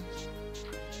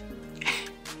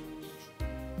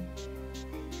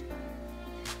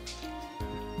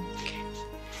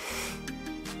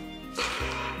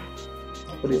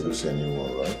need to see a new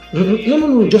one, right?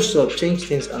 No. Just change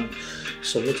things and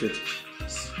submit it.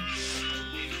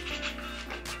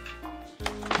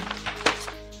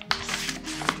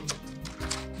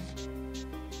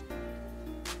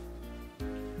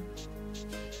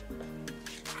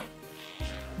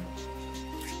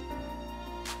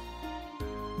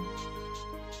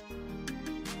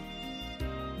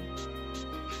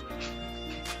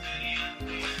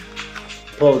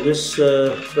 Paul, this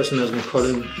person has been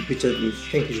calling repeatedly. I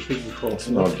think you should pick the call.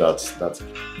 No, that's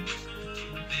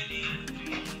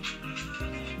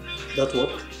That what?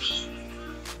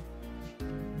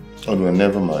 Oh no,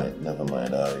 never mind.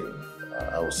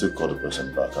 I will still call the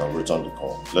person back. I'll return the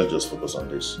call. Let's just focus on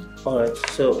this. Alright,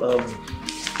 so what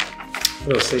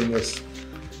I was saying is,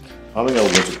 how many are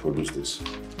we going to produce this?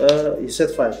 You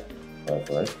said 5. 5,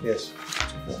 right? Yes.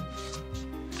 Okay.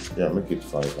 Yeah, make it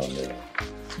 5 and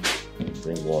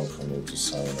bring one for me to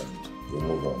sign and we'll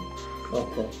move on.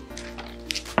 Okay.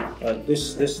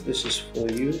 This is for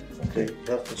you. Okay.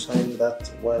 You have to sign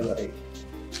that while I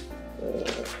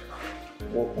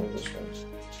work on this one.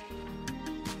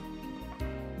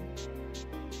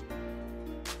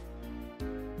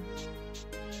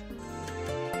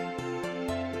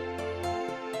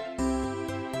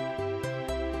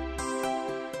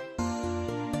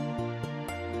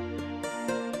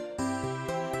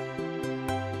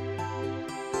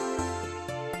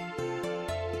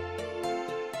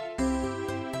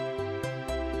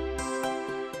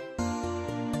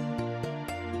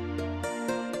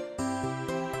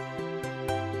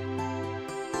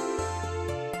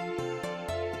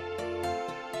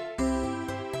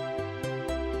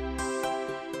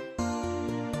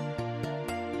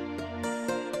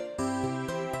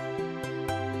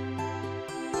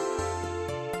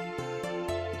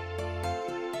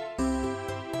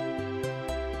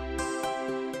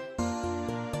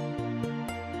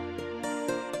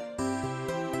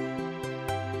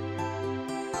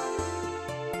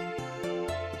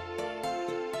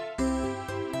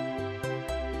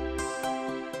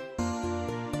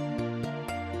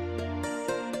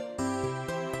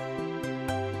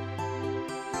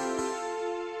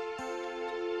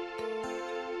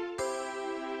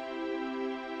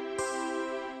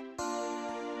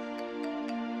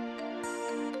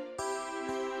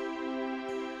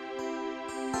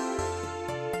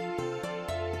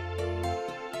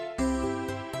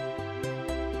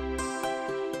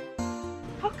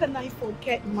 How can I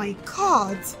forget my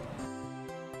card?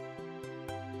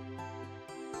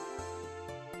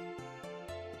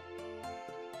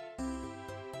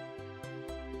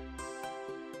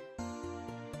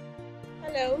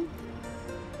 Hello.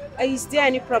 Is there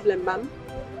any problem, ma'am?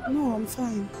 No, I'm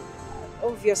fine.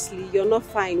 Obviously, you're not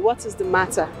fine. What is the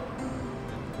matter?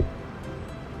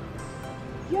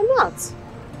 You're not?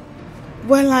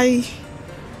 Well, I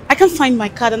can't find my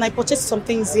card and I purchased some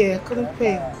things here. I couldn't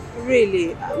pay.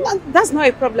 Really? That's not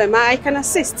a problem. I can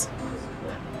assist.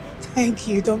 Thank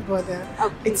you. Don't bother.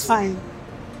 Oh, it's fine.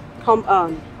 Come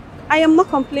on. I am not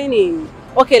complaining.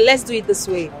 Okay, let's do it this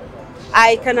way.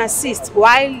 I can assist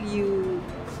while you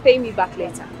pay me back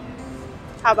later.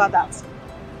 How about that?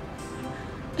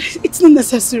 It's not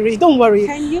necessary. Don't worry.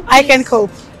 I can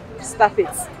cope. Stop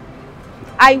it.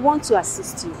 I want to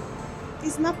assist you.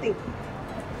 It's nothing.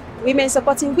 Women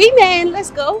supporting women.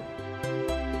 Let's go.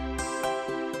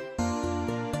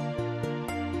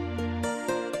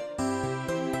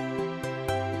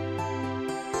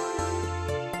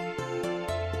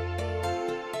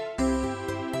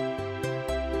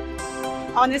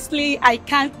 Honestly, I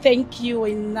can't thank you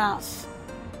enough.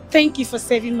 Thank you for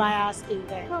saving my ass in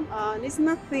there. Come on, it's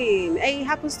nothing. It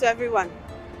happens to everyone.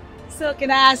 So can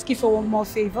I ask you for one more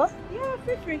favor? Yeah,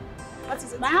 feel free. What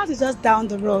is it? My house is just down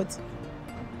the road.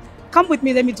 Come with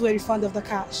me, let me do a refund of the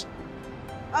cash.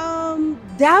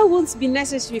 That won't be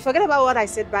necessary. Forget about what I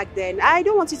said back then. I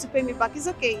don't want you to pay me back. It's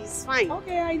okay, it's fine.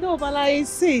 Okay, I know, but I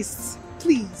insist.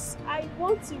 Please. I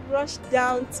want to rush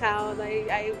downtown.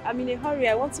 I'm in a hurry.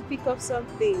 I want to pick up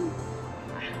something.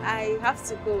 I have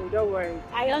to go, don't worry.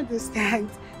 I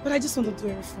understand, but I just want to do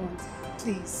a refund.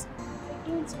 Please. I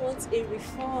don't want a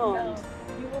refund. No.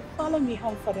 You will follow me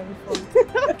home for the refund.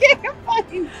 Okay,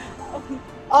 fine.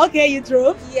 Okay, you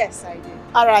drove? Yes, I do.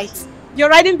 All right. You're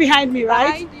riding behind me,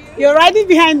 right? I do. You're riding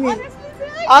behind me.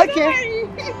 Honestly, okay.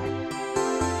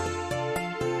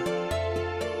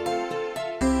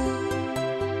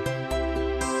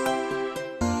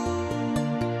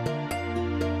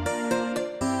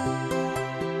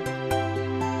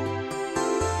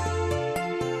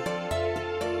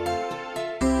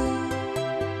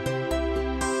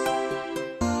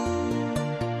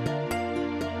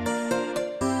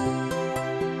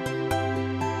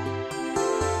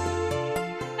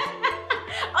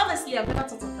 Honestly, I've never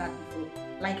thought of that before.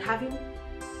 Like having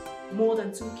more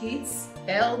than 2 kids?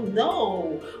 Hell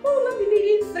no. Oh, let me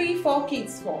be 3, 4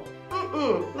 kids for.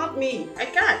 Not me. I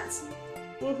can't.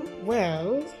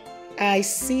 Well, I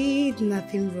see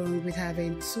nothing wrong with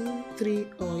having 2, 3,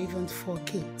 or even 4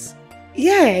 kids.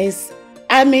 Yes,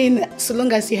 I mean, so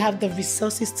long as you have the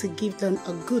resources to give them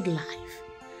a good life.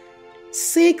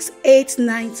 6, 8,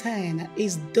 9, 10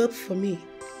 is dope for me.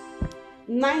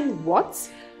 9 what?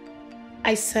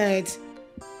 I said,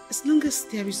 as long as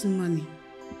there is money.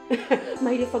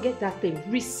 My dear, forget that thing.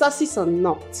 Resources or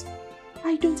not,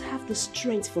 I don't have the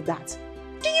strength for that.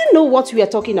 Do you know what we are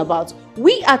talking about?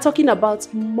 We are talking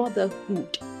about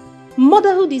motherhood.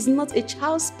 Motherhood is not a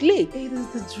child's play. It is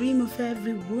the dream of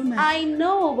every woman. I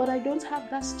know, but I don't have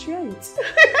that strength.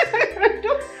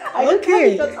 I don't have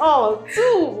it at all.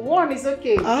 2, 1 is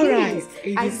okay. All right,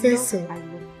 if you say so. I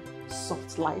love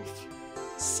soft life.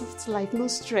 Soft life, no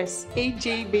stress.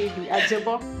 AJ baby,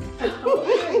 Ajabo.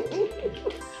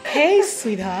 Hey,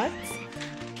 sweetheart.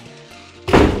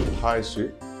 Hi,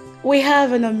 sweet. We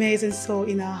have an amazing soul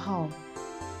in our home.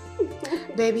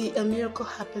 Baby, a miracle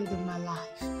happened in my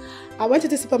life. I went to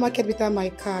the supermarket without my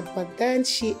card, but then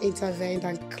she intervened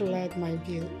and cleared my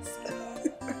bills.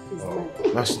 Oh,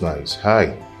 that's nice.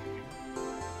 Hi.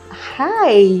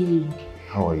 Hi.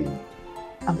 How are you?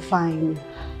 I'm fine.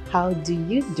 How do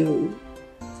you do?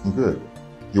 I'm good.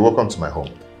 You're welcome to my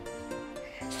home.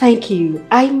 Thank you.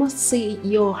 I must say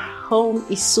your home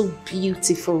is so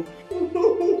beautiful.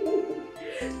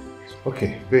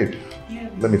 Okay, babe. Yeah.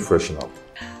 Let me freshen up.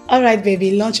 All right,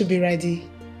 baby. Lunch will be ready.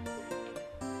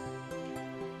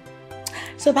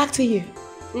 So back to you.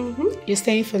 You're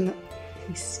staying for lunch.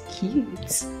 He's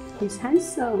cute. He's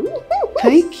handsome.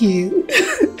 Thank you.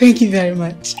 Thank you very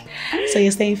much. So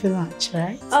you're staying for lunch,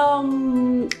 right?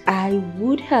 I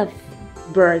would have,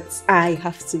 but I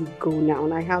have to go now.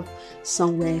 And I have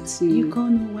somewhere to... You go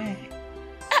nowhere.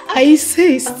 I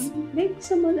insist. Maybe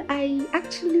someone... I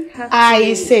actually have I to...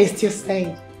 insist. You're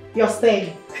staying. You're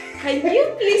staying. Can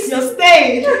you please... You're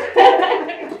staying.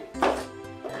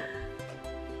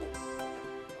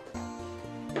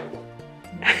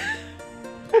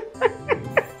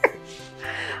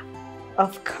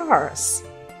 Of course.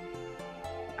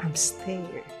 I'm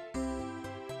staying.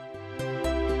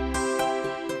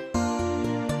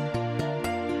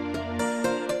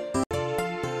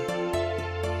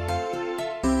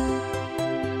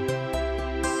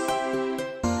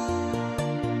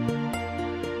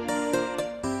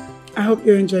 I hope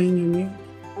you're enjoying your meal.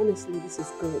 Honestly, this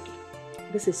is good.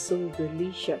 This is so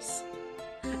delicious.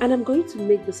 And I'm going to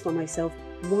make this for myself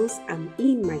once I'm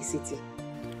in my city.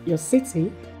 Your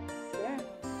city? Yeah.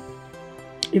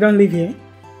 You don't live here?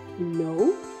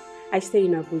 No. I stay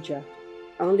in Abuja.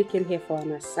 I only came here for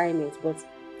an assignment, but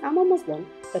I'm almost done.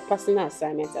 A personal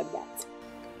assignment at that.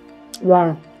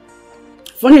 Wow.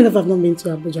 Funny enough, I've not been to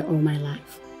Abuja all my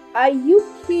life. Are you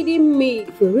kidding me?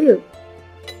 For real?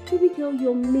 Baby girl,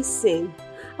 you're missing.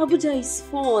 Abuja is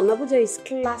fun. Abuja is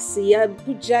classy.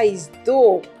 Abuja is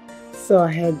dope. So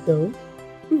ahead though.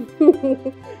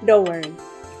 Don't worry.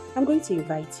 I'm going to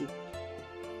invite you.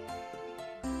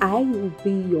 I will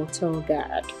be your tour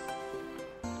guide.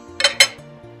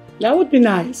 That would be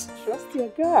nice. Trust your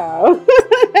girl.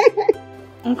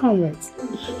 I can't wait.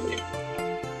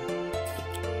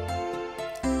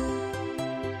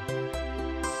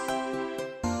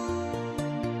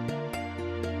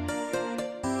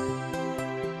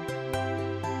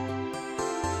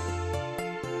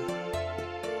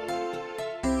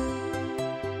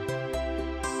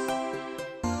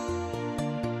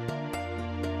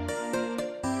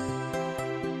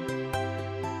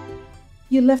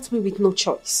 You left me with no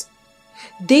choice.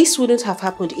 This wouldn't have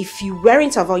happened if you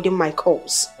weren't avoiding my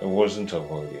calls. I wasn't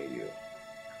avoiding you.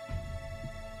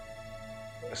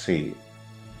 See,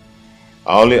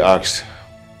 I only asked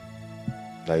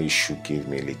that you should give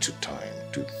me a little time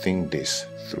to think this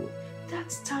through. That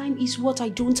time is what I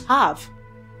don't have.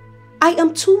 I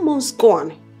am 2 months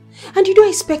gone. And you don't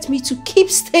expect me to keep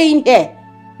staying here.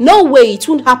 No way, it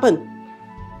won't happen.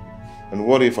 And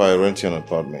what if I rent you an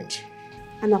apartment?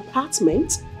 An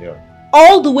apartment? Yeah.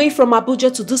 All the way from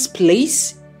Abuja to this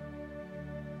place?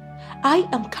 I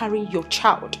am carrying your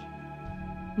child.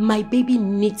 My baby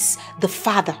needs the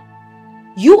father.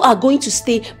 You are going to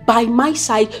stay by my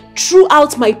side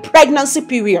throughout my pregnancy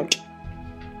period.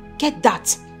 Get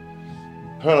that?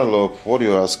 Penelope, what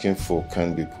you're asking for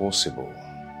can be possible.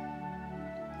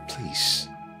 Please,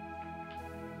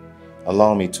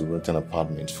 allow me to rent an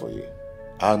apartment for you.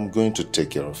 I'm going to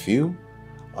take care of you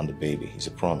and the baby. It's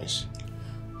a promise.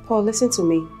 Paul, listen to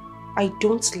me. I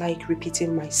don't like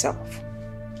repeating myself.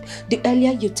 The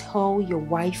earlier you tell your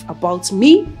wife about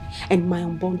me and my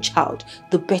unborn child,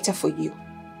 the better for you.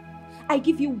 I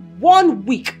give you 1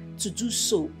 week to do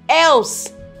so,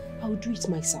 else I'll do it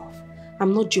myself.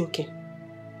 I'm not joking.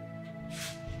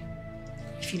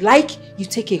 If you like, you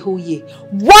take a whole year.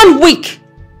 1 week!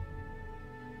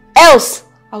 Else,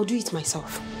 I'll do it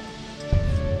myself.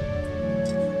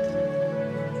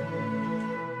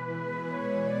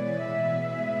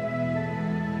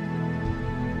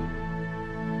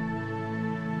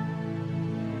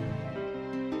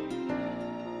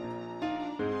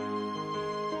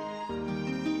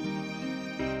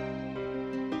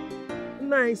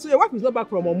 Nice. So your wife is not back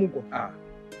from Omugo?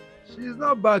 She's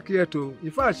not back here too.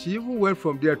 In fact, she even went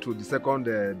from there to the second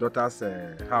daughter's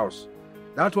house.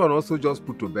 That one also just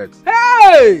put to bed.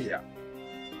 Hey! Yeah.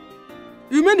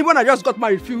 You mean the one I just got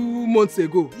married a few months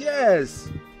ago? Yes.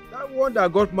 That one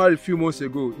that got married a few months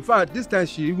ago. In fact, this time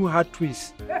she even had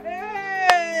twins. Hey!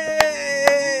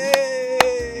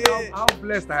 How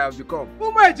blessed I have become.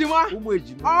 Umejima?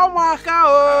 Umejima. Oh my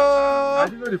God!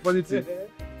 And you know the funny thing?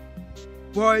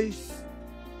 Boys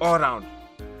all round.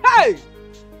 Hey!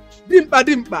 Dimpa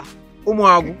dimpa.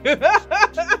 Umuagu.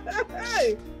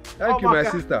 Hey! Thank you, my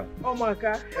sister. Oh my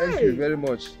God. Thank you very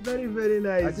much. Very, very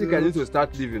nice. I think I need to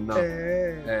start living now.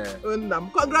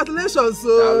 Congratulations.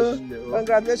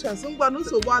 Congratulations.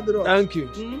 Thank you.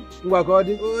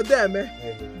 Oh, damn.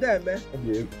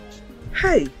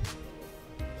 Hey.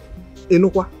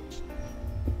 Inokwa.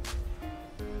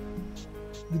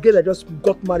 The girl that just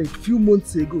got married a few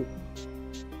months ago.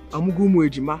 Amugumu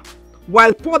Ejima.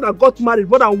 While Paul that got married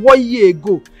more than 1 year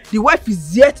ago, the wife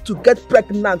is yet to get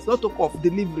pregnant, not talk of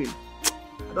delivering.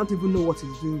 I don't even know what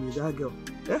he's doing with that girl.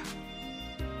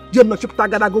 You're not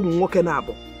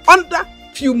under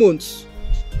few months.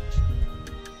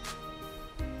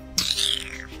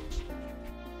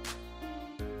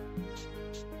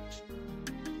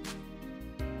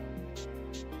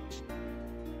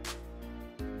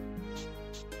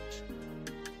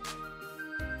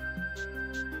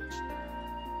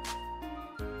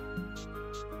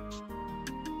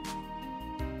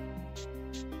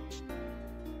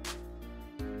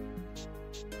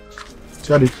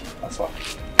 Charlie. That's fine.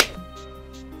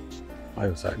 Are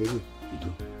you side? You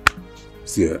do.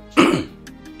 See,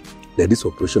 this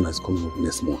operation is coming up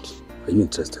next month. Are you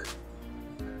interested?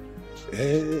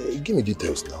 Give me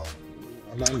details now.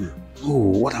 Allow you.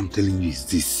 Oh, what I'm telling you is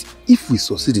this. If we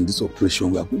succeed in this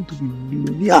operation, we are going to be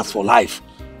millionaires for life.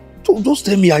 So just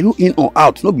tell me, are you in or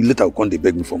out? Not be later will come they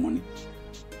beg me for money.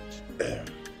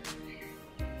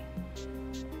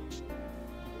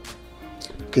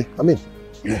 Okay, I'm in.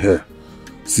 Yeah.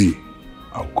 See,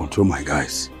 I'll control my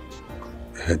guys.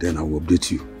 Then I will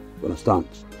update you. You understand?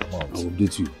 I will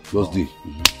update you. Just do.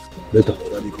 Later.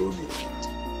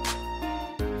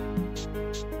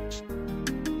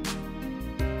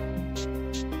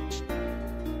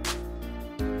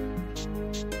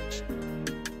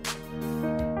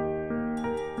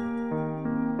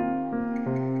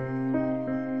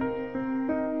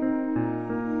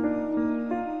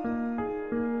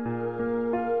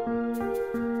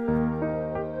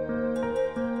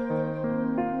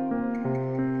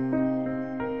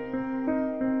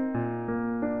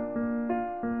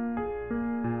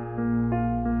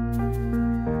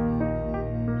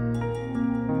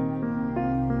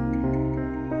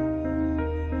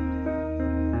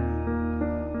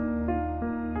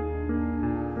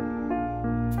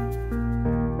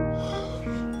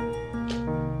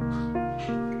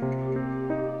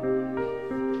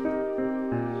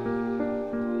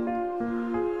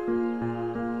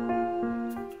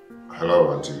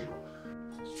 Hello, Auntie.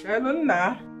 Hello,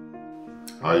 Nna.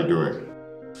 How are you doing?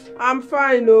 I'm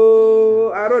fine,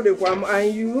 oh.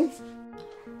 And you?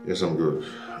 Yes, I'm good.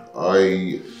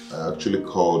 I actually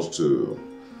called to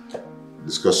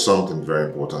discuss something very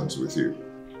important with you.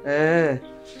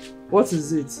 What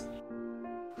is it?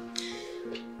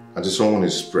 Auntie, someone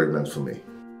is pregnant for me.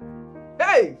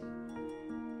 Hey!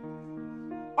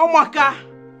 Oh my God!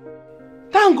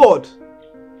 Thank God!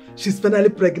 She's finally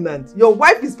pregnant. Your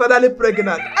wife is finally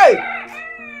pregnant. Hey!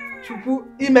 Chupu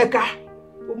Imeka.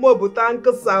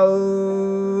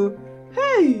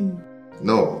 Hey!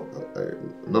 No,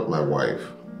 not my wife.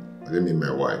 I didn't mean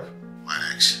my wife.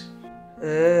 My ex.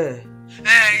 Hey,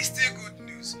 it's still good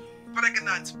news.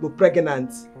 Pregnant. But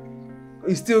pregnant.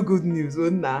 It's still good news, oh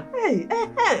nah. Hey.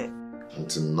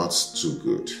 Auntie, not too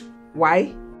good.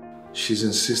 Why? She's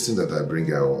insisting that I bring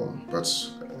her home, but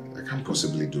I can't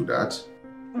possibly do that.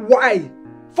 Why?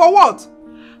 For what?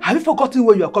 Have you forgotten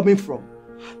where you are coming from?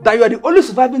 That you are the only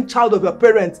surviving child of your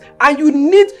parents and you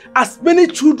need as many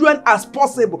children as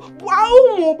possible.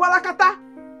 Wow, Barakata!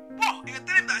 Oh, you're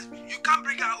telling me that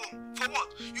For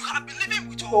what? You have been living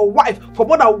with your wife for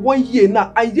more than 1 year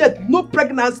now, and yet no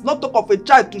pregnancy, not talk of a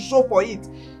child to show for it.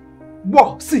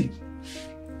 Well, see,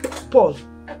 Paul,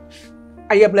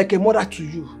 I am like a mother to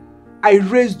you. I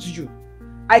raised you.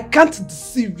 I can't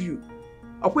deceive you.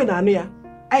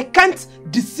 I can't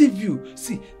deceive you.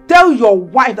 See, tell your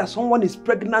wife that someone is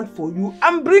pregnant for you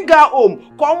and bring her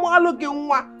home.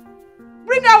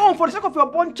 Bring her home for the sake of your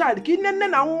born child.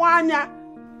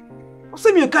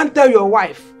 Assume you can't tell your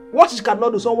wife what she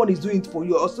cannot do, someone is doing it for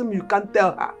you. Assume you can't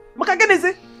tell her.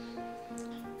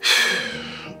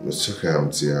 Mr.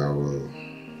 Kamti, I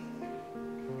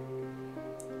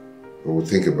will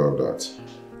think about that.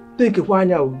 Think of one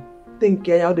now. Think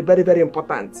the very, very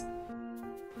important.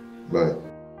 Bye.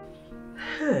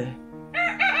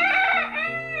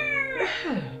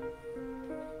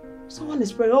 Someone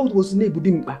is praying. Oh, it was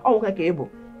neighbor. Oh, okay,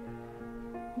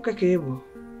 okay,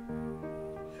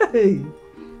 hey.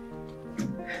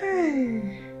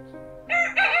 Hey.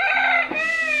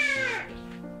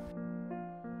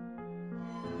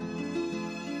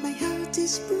 My heart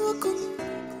is broken.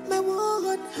 My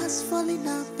world has fallen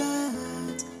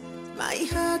apart. My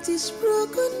heart is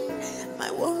broken.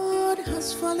 My world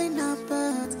has fallen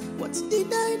apart. What did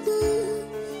I do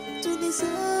to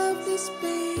deserve this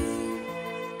pain?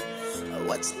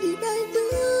 What did I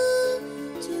do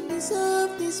to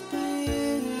deserve this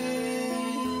pain?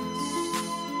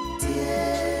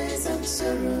 Tears and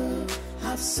sorrow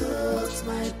have soaked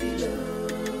my pillow.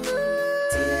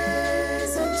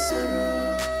 Tears and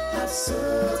sorrow have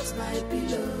soaked my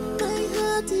pillow. My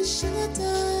heart is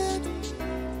shattered.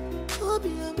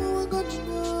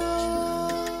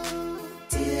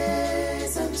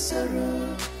 Tears and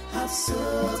sorrow have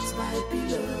soaked my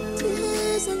pillow.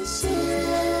 Tears and sorrow.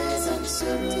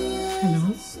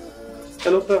 Hello?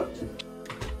 Hello, sir.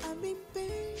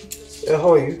 Yeah,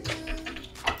 how are you?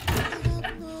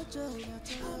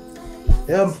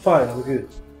 Yeah, I'm fine, I'm good.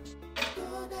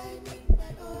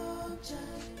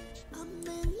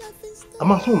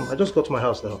 I'm at home. I just got to my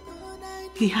house now.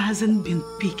 He hasn't been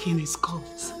picking his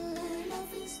calls.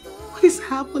 What is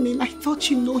happening? I thought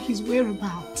you know his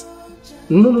whereabouts.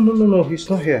 No, he's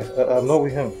not here. I'm not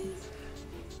with him.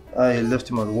 I left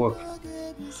him at work.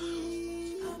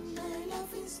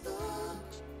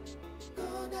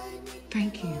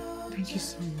 Thank you. Thank you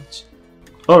so much.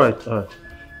 Alright,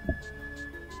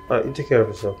 you take care of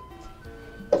yourself.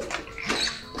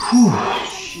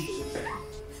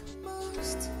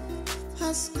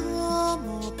 Has come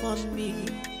upon me.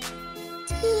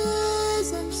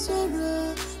 Tears and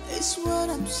sorrow is what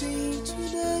I'm saying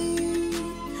today.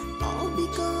 All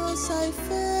because I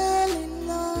fell in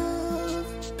love.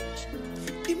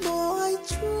 The more I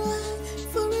try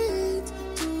for it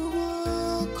to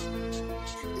work,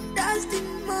 that's the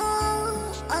more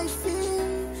I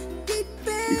feel the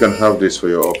pain. You can have this for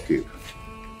your upkeep.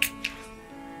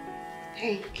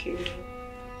 Thank you.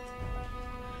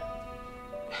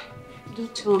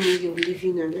 Don't tell me you're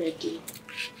leaving already.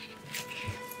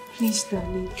 Please,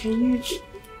 darling, can you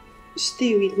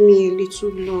stay with me a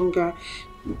little longer?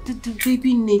 The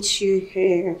baby needs you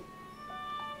here.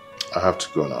 I have to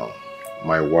go now.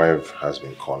 My wife has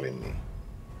been calling me.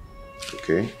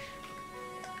 Okay?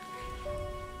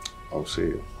 I'll see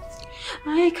you.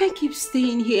 I can't keep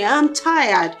staying here. I'm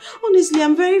tired. Honestly,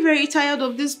 I'm very, very tired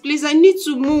of this place. I need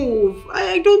to move.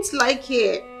 I don't like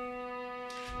it.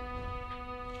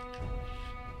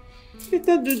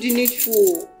 Better do the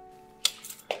needful.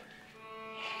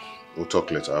 We'll talk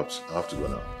later. I have to go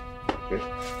now. Okay?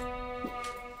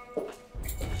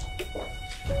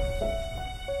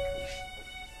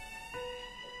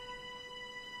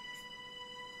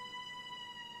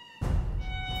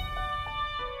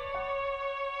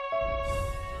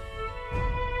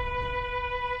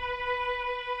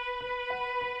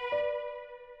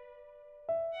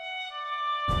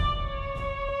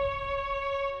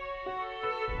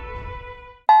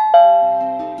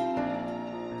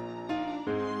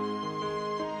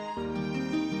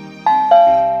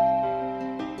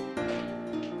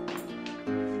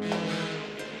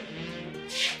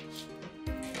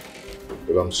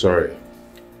 I'm sorry.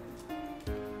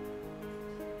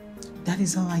 That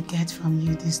is all I get from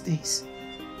you these days.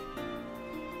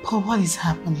 Paul, what is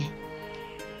happening?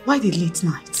 Why the late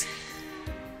night?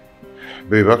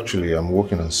 Babe, actually, I'm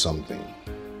working on something.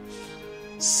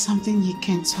 Something you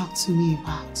can't talk to me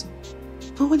about.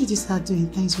 But when did you start doing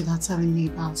things without telling me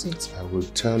about it? I will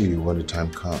tell you when the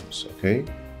time comes, okay?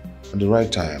 At the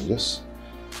right time. Just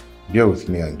bear with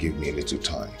me and give me a little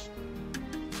time.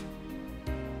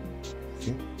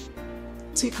 Okay?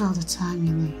 Take all the time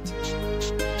you need.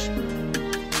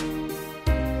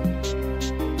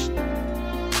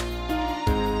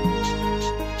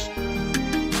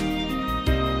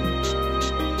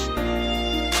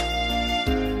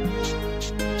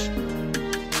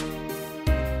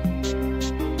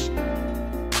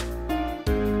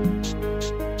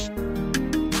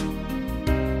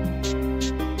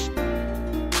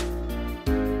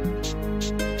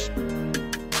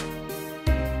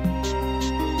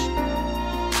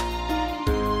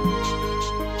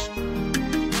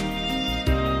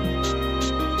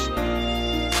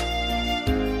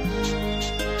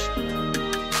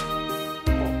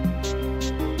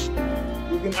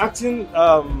 acting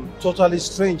totally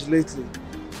strange lately.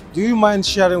 Do you mind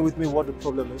sharing with me what the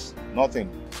problem is? Nothing.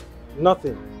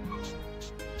 Nothing.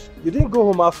 You didn't go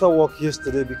home after work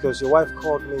yesterday because your wife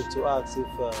called me to ask if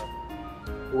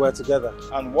we were together.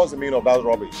 And what's the meaning of that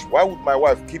rubbish? Why would my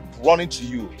wife keep running to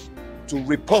you to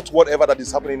report whatever that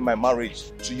is happening in my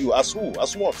marriage to you? As who?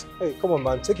 As what? Hey, come on,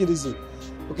 man. Take it easy.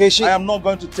 Okay, I am not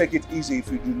going to take it easy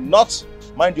if you do not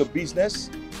mind your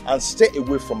business and stay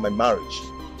away from my marriage.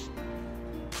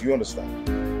 Do you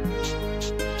understand?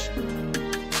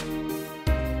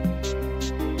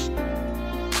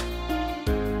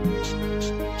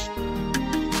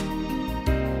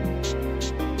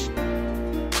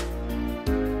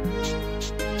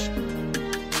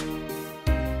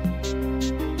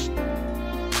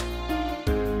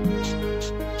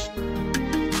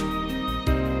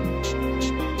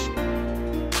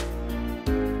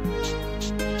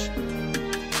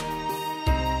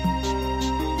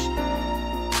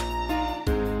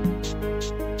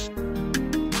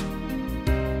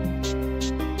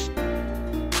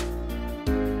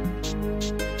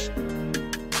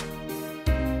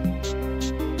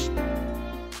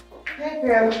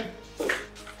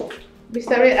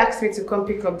 Mr. Ray asked me to come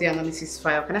pick up the analysis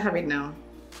file. Can I have it now?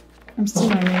 I'm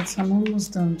still on it. I'm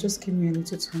almost done. Just give me a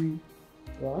little time.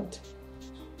 What?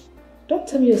 Don't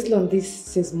tell me you're still on this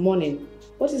since morning.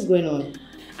 What is going on?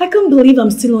 I can't believe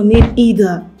I'm still on it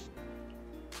either.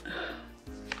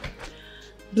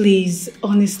 Please,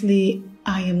 honestly,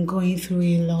 I am going through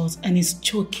a lot and it's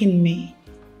choking me.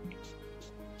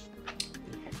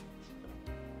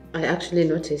 I actually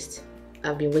noticed.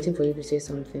 I've been waiting for you to say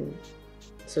something.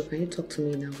 So can you talk to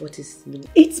me now? What is new?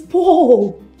 It's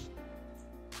Paul.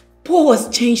 Paul has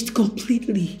changed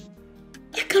completely.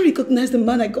 I can't recognize the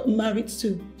man I got married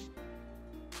to.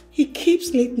 He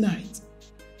keeps late night.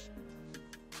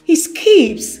 He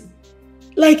skips.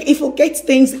 Like he forgets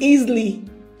things easily.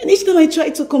 And each time I try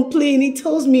to complain, he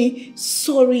tells me,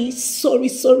 sorry, sorry,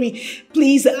 sorry.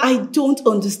 Please, I don't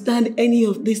understand any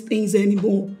of these things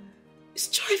anymore. It's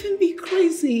driving me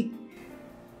crazy.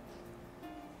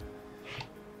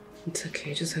 It's okay,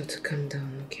 you just have to calm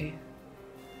down, okay?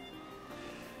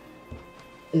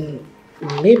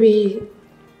 Maybe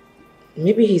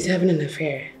he's having an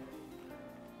affair.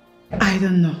 I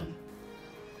don't know.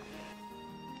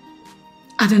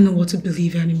 I don't know what to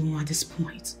believe anymore at this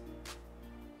point.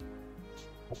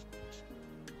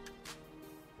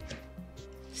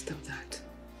 Stop that.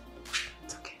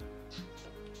 It's okay.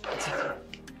 It's okay.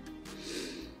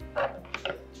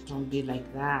 Don't be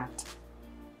like that.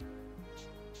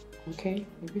 Okay?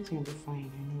 Everything will be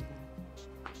fine, I know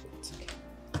that. It's okay.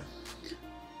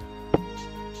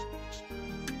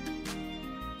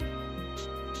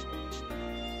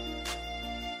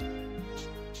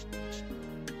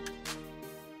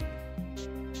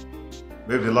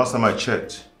 Babe, the last time I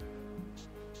checked,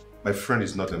 my friend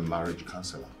is not a marriage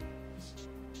counselor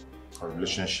or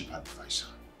relationship advisor.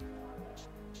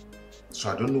 So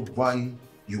I don't know why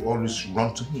you always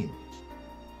run to him,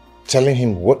 telling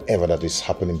him whatever that is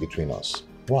happening between us.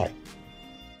 Why?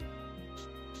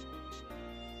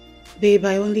 Babe,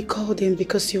 I only called him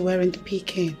because you weren't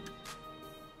picking.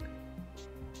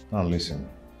 Now listen,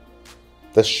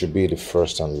 this should be the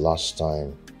first and last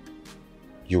time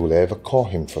you will ever call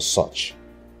him for such.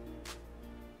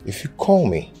 If you call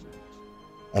me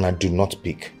and I do not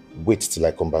pick, wait till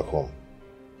I come back home.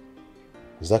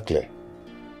 Is that clear?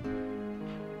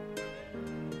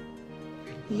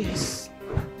 Yes.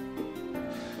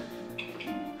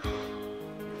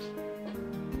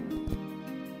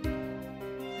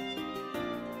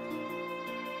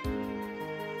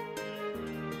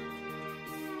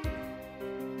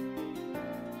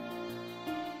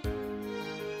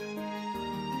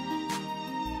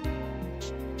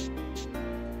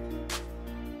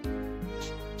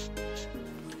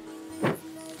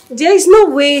 There is no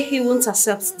way he won't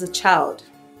accept the child.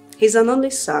 He's an only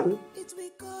son.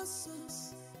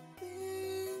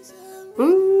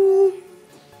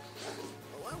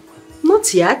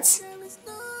 Not yet.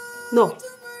 No.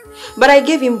 But I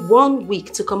gave him 1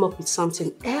 week to come up with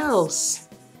something else.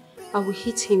 I will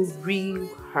hit him real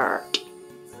hard.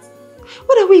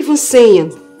 What are we even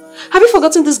saying? Have you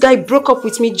forgotten this guy broke up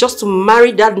with me just to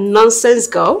marry that nonsense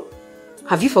girl?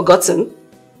 Have you forgotten?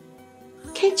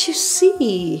 Can't you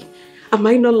see? Am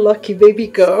I not lucky, baby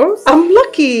girl? I'm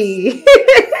lucky.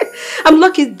 I'm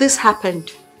lucky this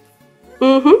happened.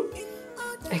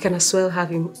 I can as well have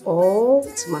him all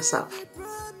to myself.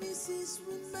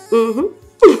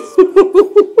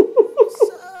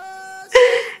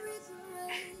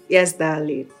 Yes,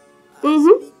 darling.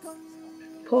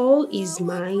 Paul is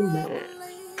my man.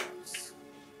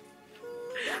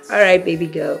 Alright, baby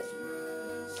girl.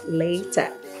 Later.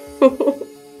 I'm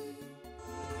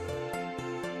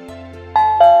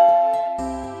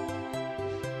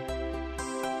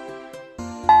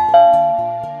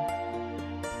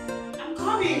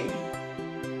coming.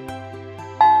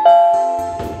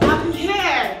 I'm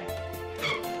here.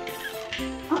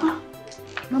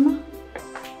 Mama,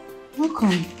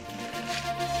 welcome.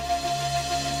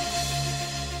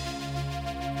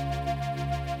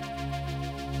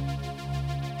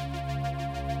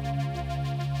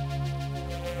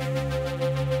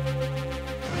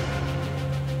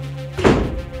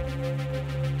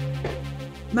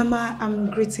 Mama,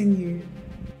 I'm greeting you.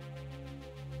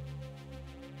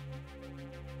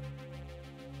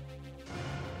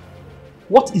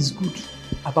 What is good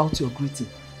about your greeting?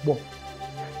 Bob,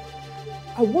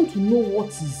 I want to know what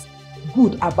is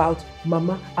good about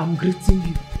Mama, I'm greeting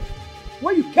you.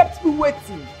 Why you kept me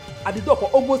waiting at the door for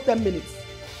almost 10 minutes?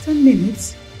 10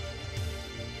 minutes?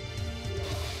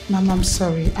 Mama, I'm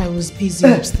sorry. I was busy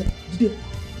upstairs.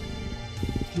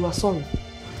 You are sorry.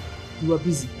 You are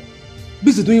busy.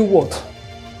 Busy doing what?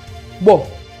 Bob,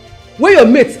 when your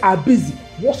mates are busy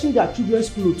washing their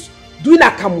children's clothes, doing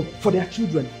akamu for their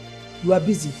children, you are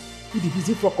busy. You be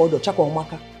busy for all the chakwa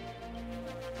omaka.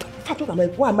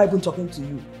 Why am I even talking to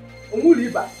you?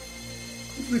 Omuliba.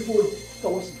 If we fall,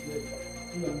 towards it.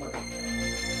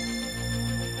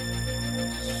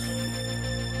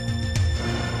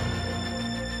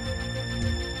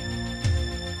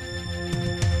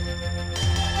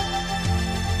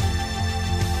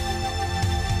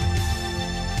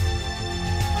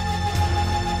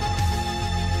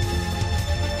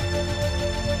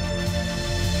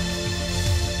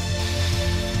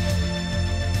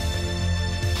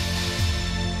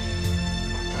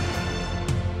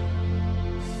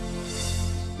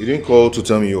 You didn't call to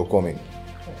tell me you were coming.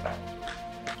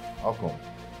 How come?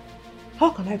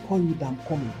 How can I call you that I'm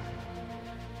coming?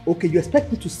 Okay, you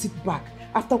expect me to sit back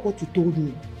after what you told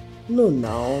me? No,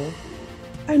 now.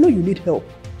 I know you need help.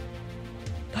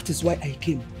 That is why I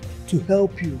came, to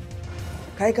help you.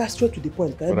 Can I get straight to the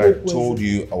point? But I told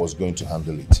you I was going to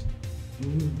handle it.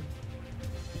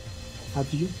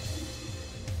 Have you?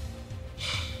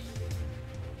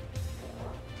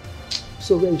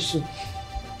 So where is she?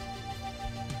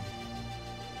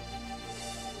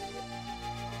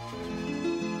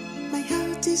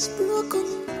 Is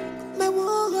broken, my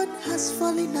world has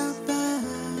fallen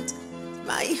apart.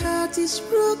 My heart is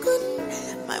broken,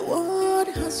 my world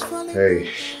has fallen apart. Hey.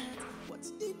 What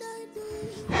did I do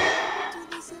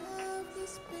to deserve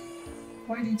this pain?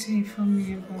 Why didn't you inform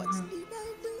me about her?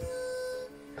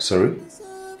 Sorry?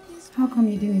 How come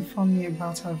you didn't inform me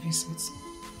about her visit?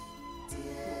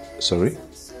 Sorry?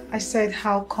 I said,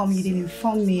 how come you didn't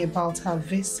inform me about her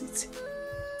visit?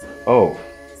 Oh,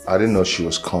 I didn't know she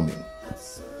was coming.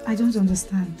 I don't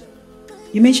understand.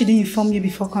 You mean she didn't inform you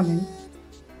before coming?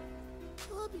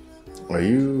 Are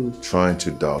you trying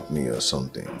to doubt me or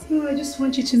something? No, I just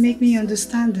want you to make me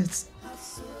understand it.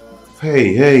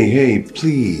 Hey,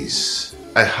 please.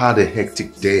 I had a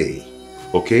hectic day,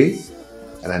 okay?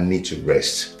 And I need to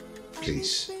rest,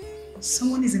 please.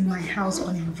 Someone is in my house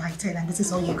uninvited and this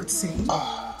is all you could say?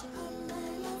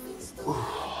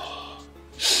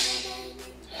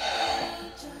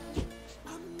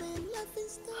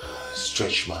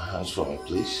 Stretch my hands for me,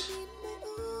 please.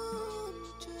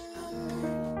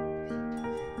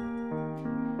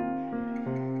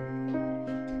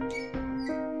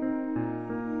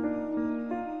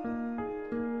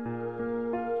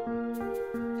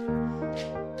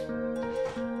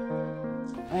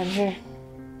 I'm here.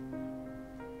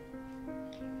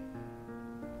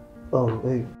 Oh,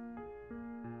 babe.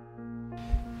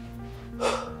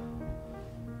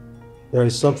 There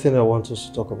is something I want us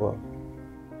to talk about.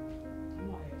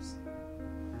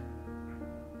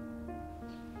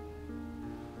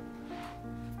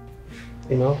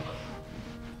 You know,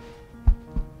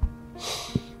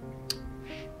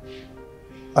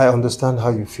 I understand how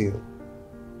you feel,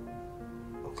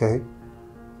 okay?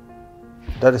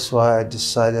 That is why I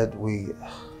decided we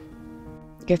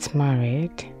get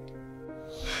married.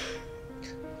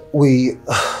 We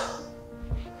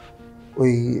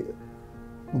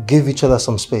give each other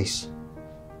some space.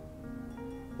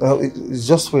 It's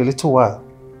just for a little while,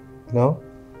 you know?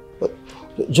 But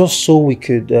just so we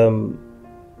could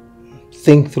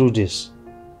think through this,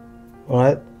 all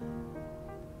right?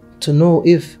 To know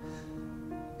if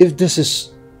this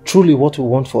is truly what we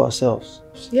want for ourselves.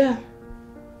 Yeah,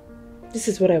 this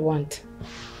is what I want.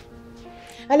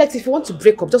 Alex, if you want to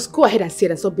break up, just go ahead and say it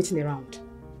and stop beating around.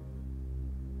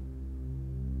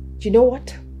 You know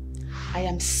what? I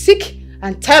am sick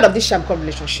and tired of this sham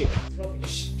relationship.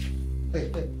 Rubbish.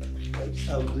 Hey.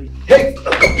 Hey,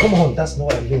 come on, that's not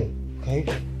what I mean, okay?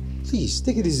 Please,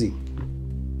 take it easy.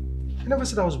 I never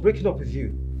said I was breaking up with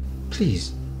you.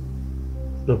 Please.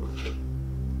 Look,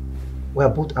 we're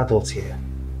both adults here,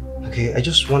 okay? I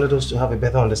just wanted us to have a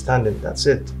better understanding, that's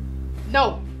it.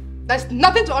 No, there's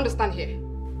nothing to understand here.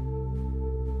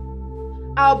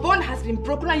 Our bond has been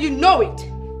broken and you know it.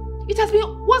 It has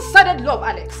been one-sided love,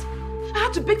 Alex. I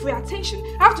have to beg for your attention.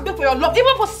 I have to beg for your love,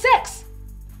 even for sex.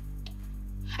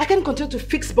 I can't continue to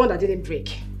fix bond that didn't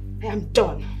break. I am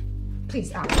done.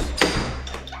 Please, out.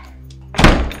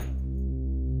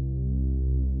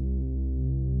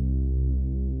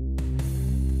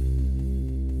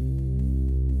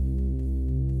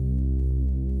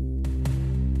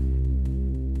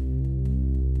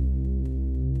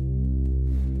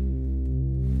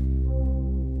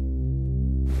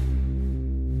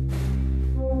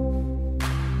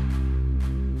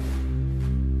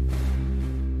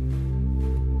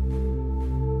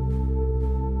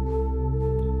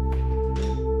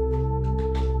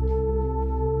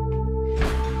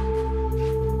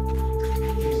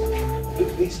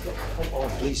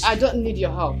 I don't need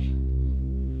your help.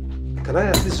 Can I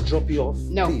at least drop you off?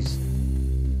 No. Please.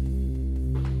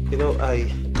 You know,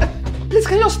 Please,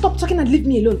 can you just stop talking and leave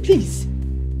me alone, please?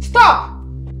 Stop!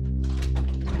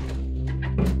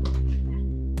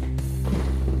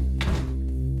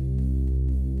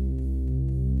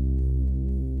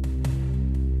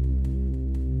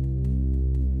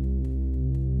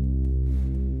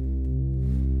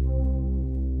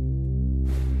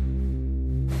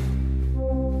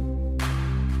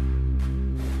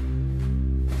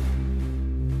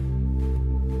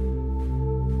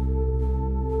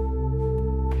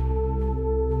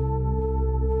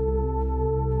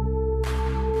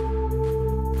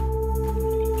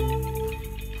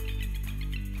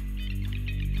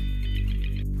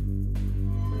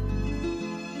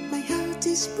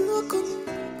 Is broken,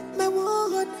 my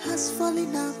world has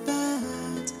fallen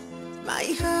apart. My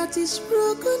heart is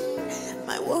broken,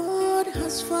 my world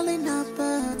has fallen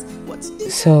apart. What's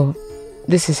this? So,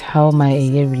 this is how my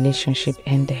year relationship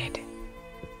ended.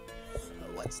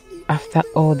 After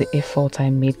all the effort I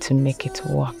made to make it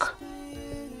work,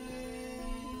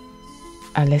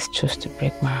 Alex chose to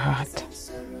break my heart.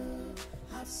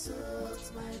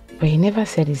 But he never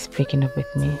said he's breaking up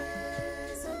with me.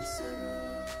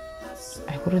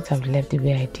 I wouldn't have left the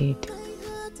way I did.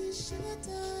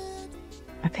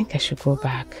 I think I should go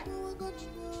back.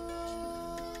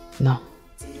 No.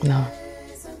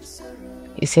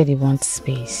 He said he wants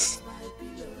space,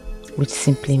 which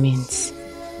simply means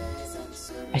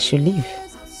I should leave.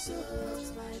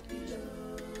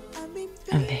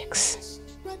 Alex,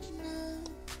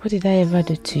 what did I ever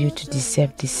do to you to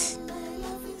deserve this?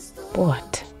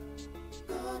 What?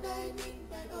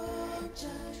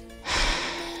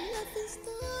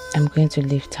 I'm going to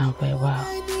leave town for a while.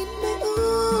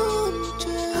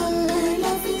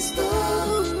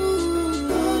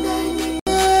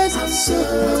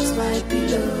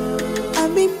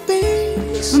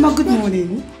 Mama, good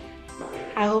morning.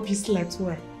 I hope you slept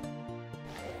well.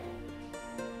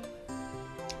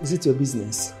 Is it your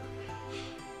business?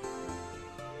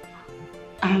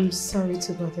 I'm sorry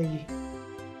to bother you.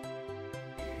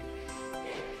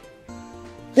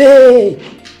 Hey!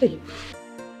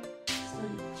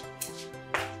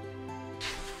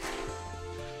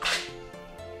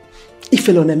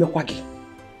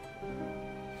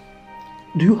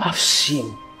 Do you have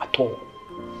shame at all?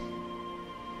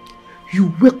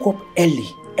 You wake up early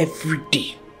every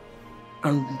day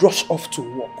and rush off to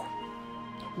work,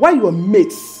 while your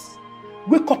mates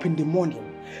wake up in the morning,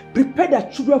 prepare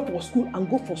their children for school and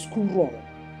go for school run.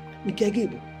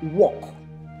 Walk.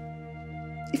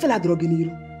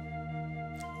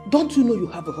 Don't you know you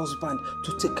have a husband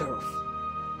to take care of?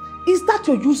 Is that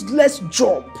your useless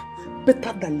job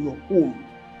better than your home?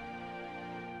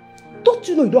 Don't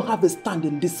you know you don't have a stand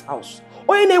in this house?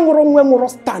 Or any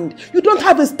stand. You don't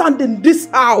have a stand in this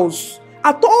house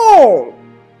at all.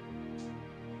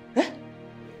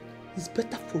 It's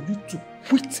better for you to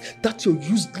quit that your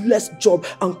useless job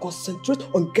and concentrate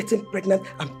on getting pregnant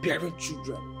and bearing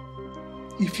children.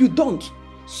 If you don't,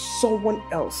 someone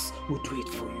else will do it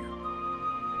for you.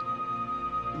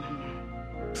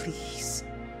 Mama, please.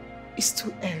 It's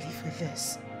too early for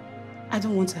this. I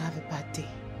don't want to have a bad day.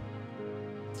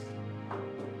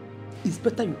 It's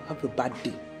better you have a bad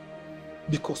day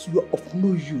because you are of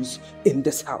no use in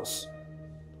this house.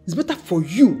 It's better for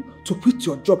you to quit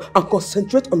your job and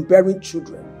concentrate on bearing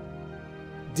children.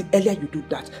 The earlier you do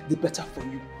that, the better for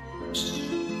you.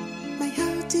 My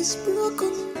heart is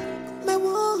broken, my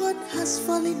world has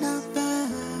fallen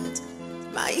apart.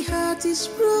 My heart is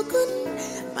broken,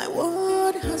 my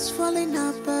world has fallen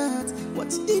apart. What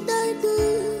did I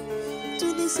do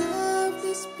to deserve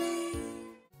this pain?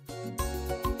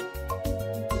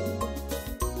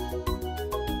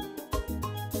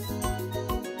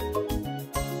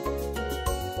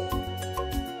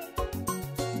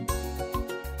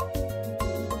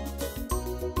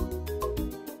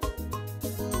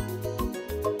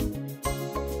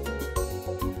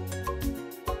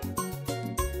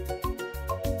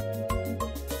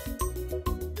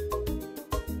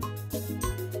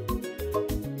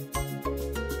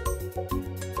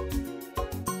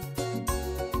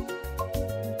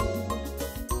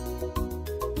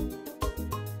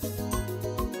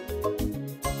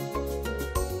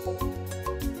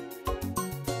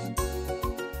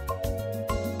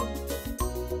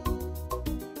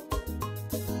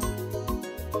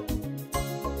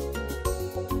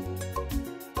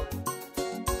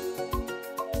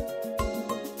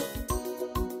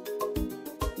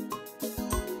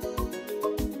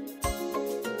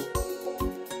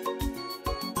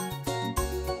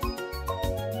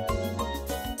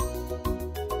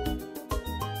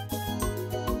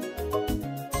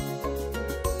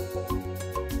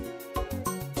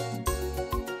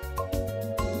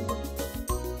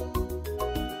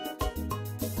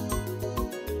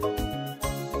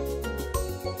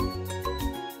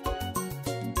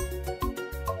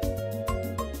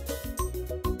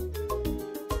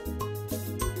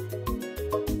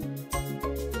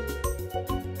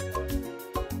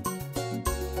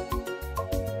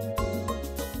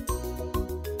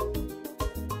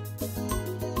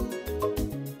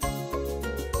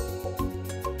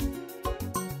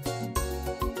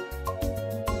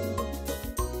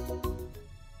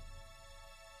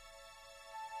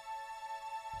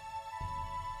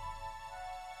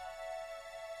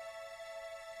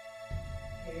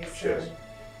 Cheers.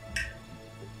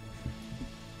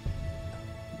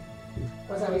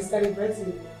 What are we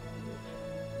celebrating?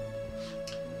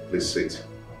 Please sit.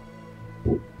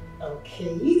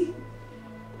 Okay.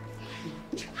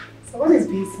 So what is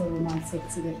being so romantic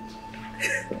today?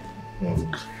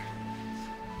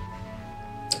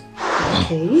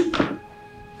 Okay.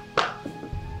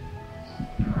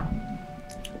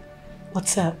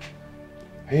 What's up?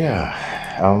 Yeah,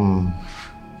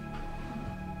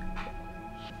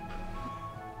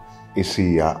 you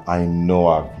see, I know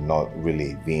I've not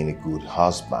really been a good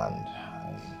husband.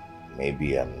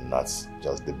 Maybe I'm not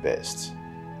just the best.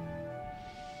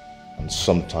 And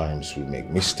sometimes we make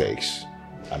mistakes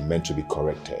and meant to be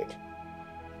corrected.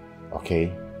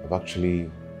 Okay, I've actually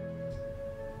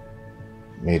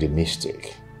made a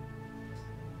mistake.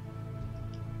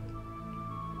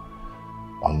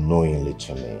 Unknowingly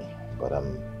to me, but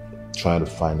I'm trying to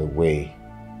find a way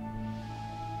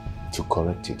to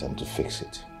correct it and to fix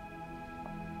it.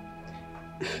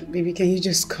 Baby, can you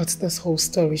just cut this whole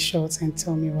story short and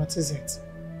tell me what is it?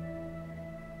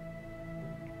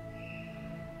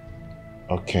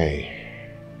 Okay.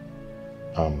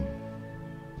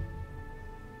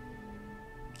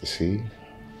 You see?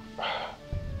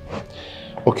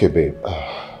 Okay, babe.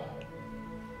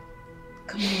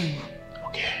 Come on.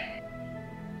 Okay.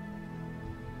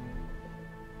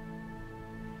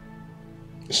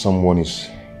 Someone is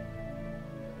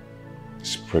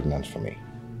pregnant for me.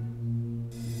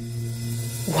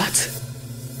 What?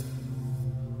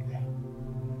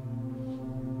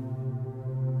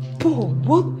 Paul,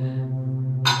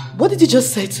 what did you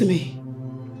just say to me?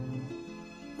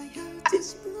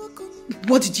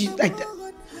 What did you...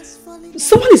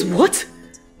 someone is what?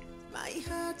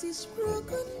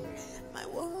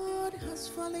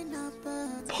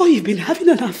 Paul, you've been having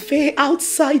an affair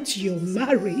outside your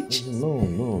marriage? No,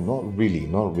 not really.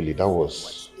 That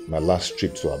was my last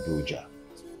trip to Abuja.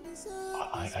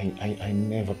 I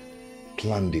never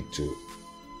planned it to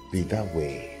be that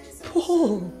way.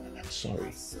 Paul! I'm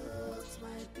sorry.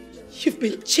 You've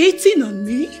been cheating on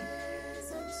me?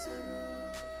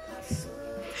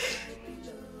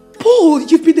 Paul,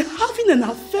 you've been having an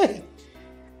affair.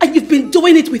 And you've been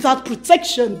doing it without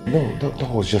protection. No, that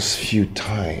was just few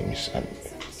times. And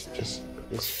just...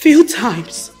 Few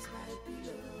times?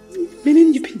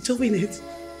 Meaning you've been doing it?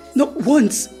 Not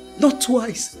once, not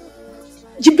twice.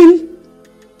 You've been...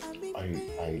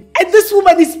 And this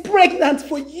woman is pregnant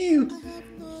for you.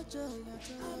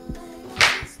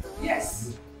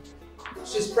 Yes,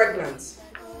 she's pregnant.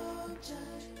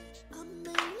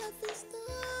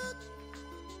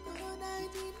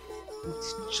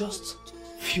 It's just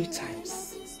few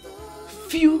times.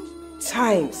 Few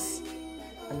times.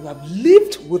 And you have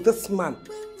lived with this man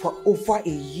for over a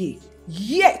year.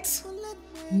 Yet,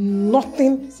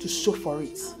 nothing to show for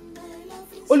it.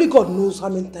 Only God knows how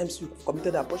many times you've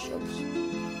committed abortions.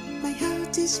 My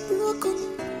heart is broken.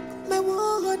 My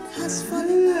world has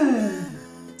fallen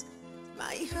apart.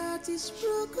 My heart is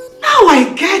broken. Now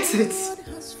I get it.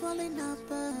 Has fallen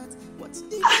apart. What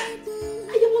did I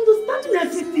am understanding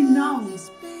everything now.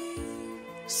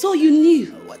 So you knew?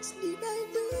 What did I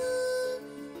do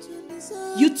to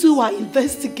deserve? You two are in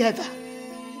this together.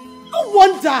 No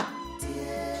wonder.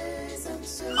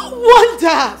 No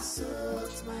wonder.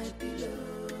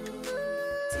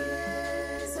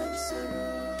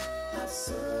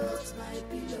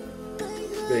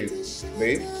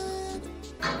 Babe.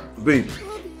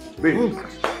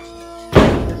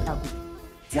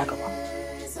 Yagawa.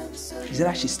 It's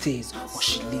either she stays or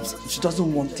she leaves. If she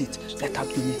doesn't want it, let her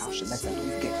do me how she likes. I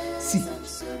don't care. See,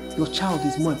 your child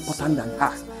is more important than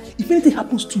her. If anything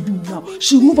happens to you now,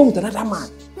 she'll move on with another man.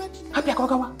 Happy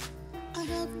Akagawa? I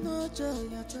have no joy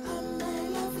at all. My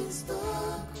love is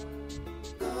stuck.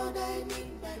 God, I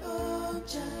need my own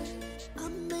child.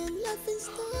 I'm in love is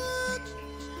stuck.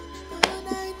 God,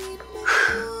 I need my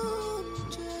own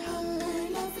child. My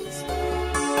love is stuck.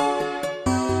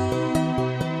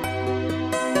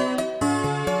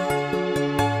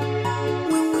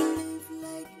 When we live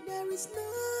like there is no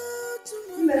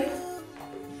tomorrow.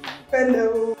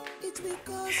 Hello. It's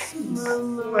because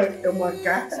Mama.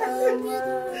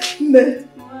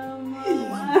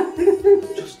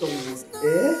 Just don't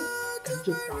worry. Can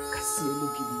you back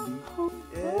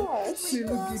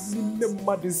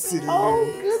Oh,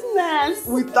 goodness.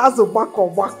 with Azobako.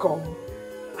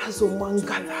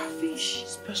 Azomangala fish,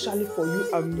 especially for you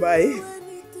and my.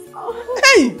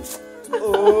 Hey!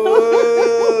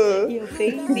 Oh! Your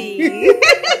baby.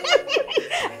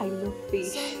 I love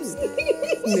fish.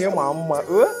 Near Mama.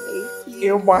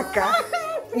 Ewaka.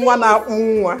 You're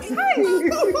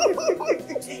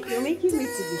making me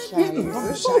to be shy. Don't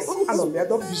be shy.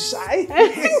 Don't be shy.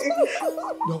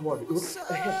 Don't worry. What is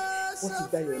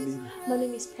that your name? My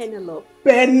name is Penelope.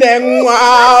 Penelope.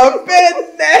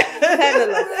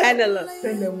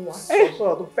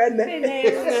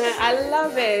 I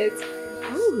love it.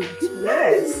 Ooh,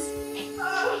 yes.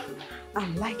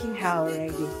 I'm liking her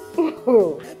already.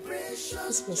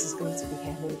 This place is going to be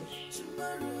heavenly.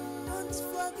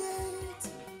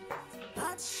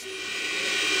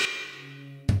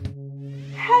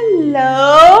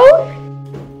 Hello.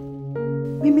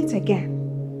 We meet again.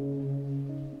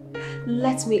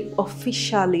 Let me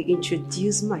officially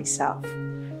introduce myself.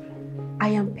 I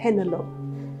am Penelope.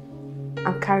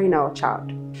 I'm carrying our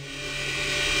child.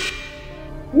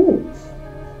 Ooh.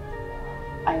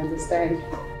 I understand.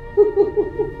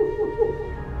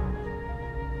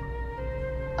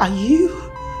 Are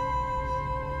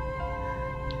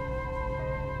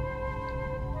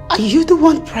you the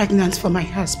one pregnant for my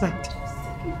husband?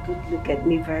 Take a good look at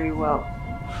me very well.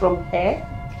 From head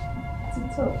to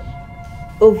toe.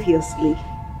 Obviously.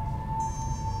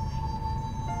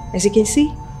 As you can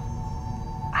see,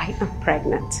 I am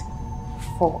pregnant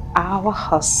for our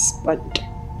husband.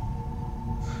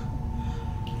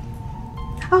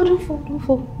 Oh, don't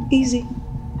fall. Easy.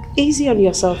 Easy on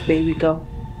yourself, baby girl.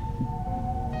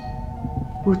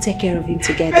 We'll take care of him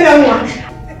together.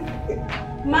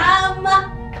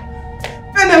 Mama!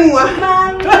 Mama!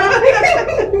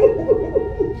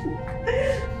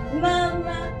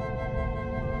 Mama!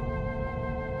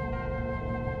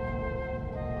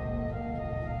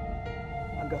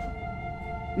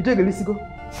 You take a listen, go.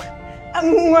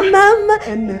 Mama!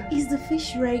 Is the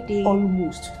fish ready?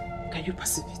 Almost. Can you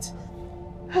perceive it?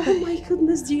 Oh my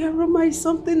goodness, the aroma is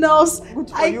something else.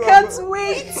 I you, can't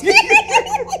wait.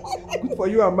 Good for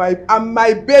you and my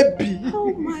baby.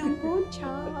 Oh, my unborn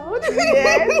child.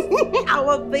 Yes.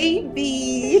 Our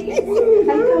baby. I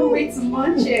can't wait to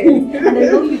munch it. And I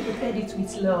know you prepared it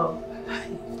with love.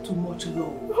 Too much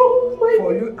love. Oh my.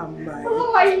 For you and my.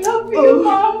 Oh, I love you,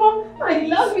 Mama. I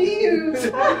love you.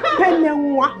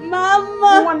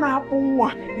 Mama.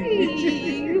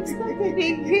 Please, stop it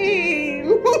again.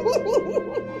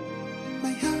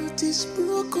 My heart is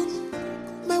broken.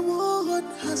 My world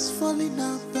has fallen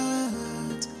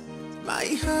apart. My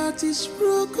heart is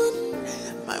broken.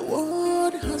 My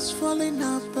world has fallen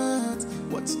apart.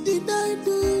 What did I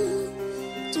do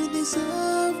to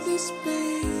deserve this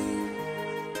pain?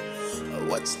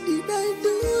 What did I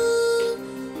do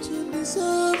to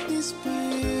deserve this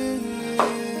pain?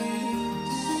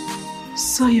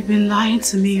 So you've been lying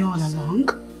to me all along?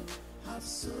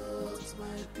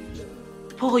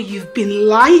 Paul, you've been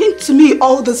lying to me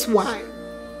all this while.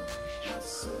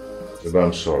 Babe,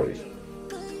 I'm sorry.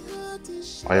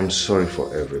 I am sorry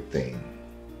for everything.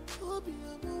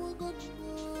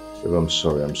 Babe, I'm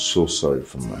sorry. I'm so sorry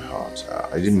from my heart.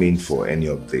 I didn't mean for any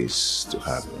of this to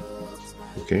happen.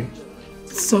 Okay?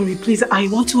 Sorry, please. I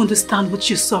want to understand what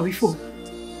you're sorry for.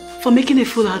 For making a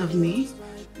fool out of me?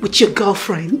 With your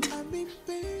girlfriend?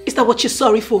 Is that what you're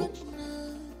sorry for?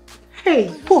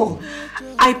 Hey, Paul,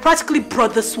 I practically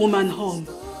brought this woman home.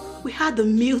 We had a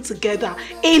meal together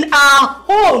in our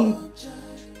home.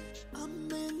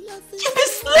 You've been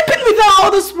sleeping with her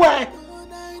all this while.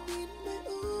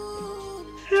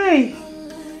 Hey.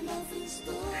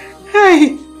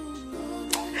 Hey.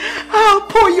 Oh,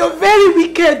 Paul, you're very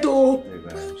wicked, though.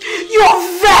 You're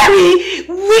very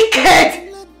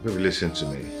wicked. Baby, listen to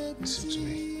me. Listen to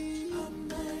me.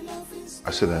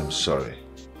 I said I'm sorry.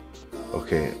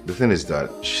 Okay, the thing is that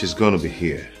she's gonna be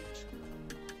here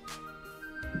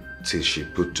till she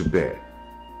put to bed.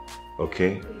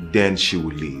 Okay? Then she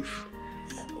will leave.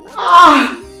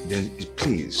 Then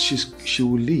please, she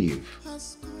will leave.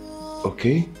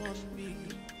 Okay?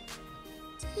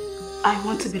 I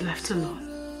want to be left alone.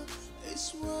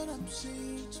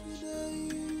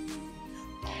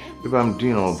 Baby, I'm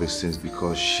doing all these things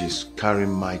because she's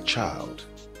carrying my child.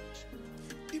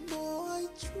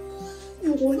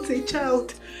 You want a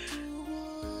child?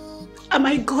 Am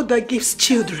I God that gives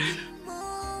children?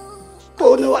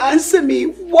 Oh no, answer me.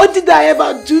 What did I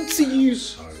ever do to you?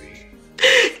 Sorry.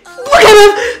 Look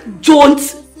at him! Don't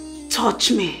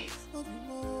touch me.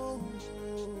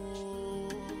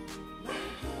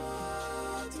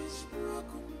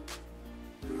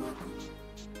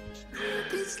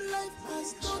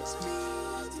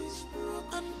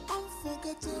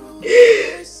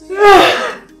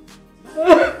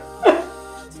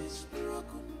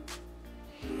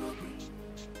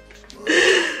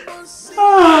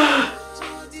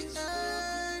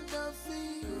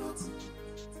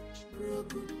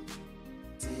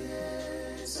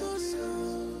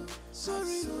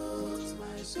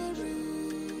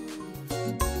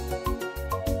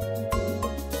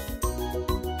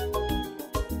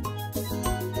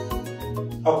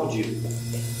 How could you?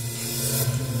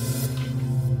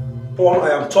 Paul, I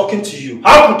am talking to you.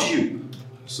 How could you?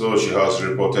 So she has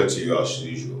reported to you as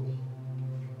usual.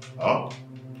 Huh?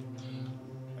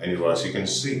 Anyway, as you can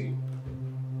see,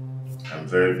 I'm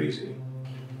very busy.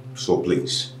 So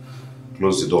please,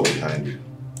 close the door behind you.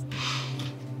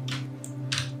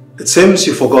 It seems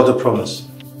you forgot the promise.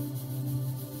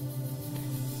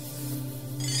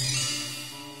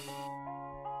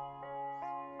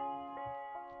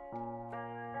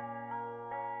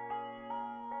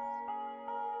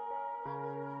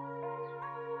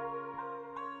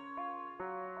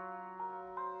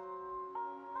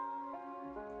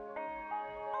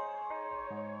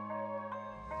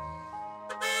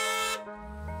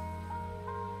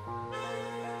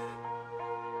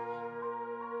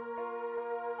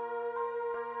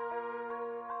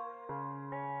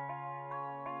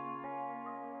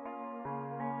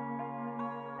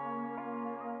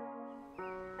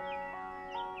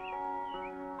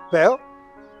 Belle?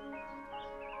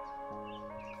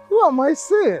 Who am I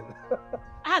seeing?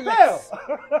 Alex. Belle!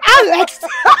 Alex!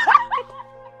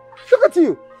 Look at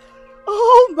you!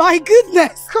 Oh my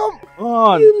goodness! Come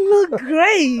on! You look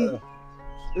great!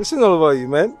 Listen all about you,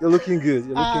 man. You're looking good.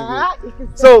 You're looking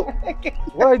good. So,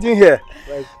 what are you doing here?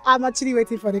 Like, I'm actually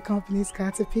waiting for the company's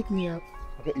car to pick me up.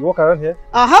 okay, you walk around here?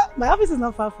 My office is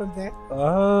not far from there.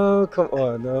 Oh, come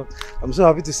on. No. I'm so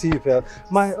happy to see you, pal.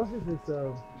 My office is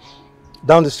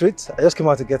down the street. I just came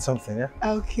out to get something, yeah?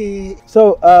 Okay.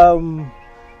 So,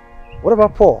 what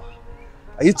about Paul?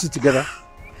 Are you two together?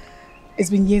 It's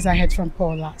been years I heard from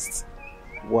Paul last.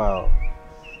 Wow.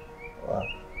 Wow.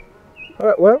 All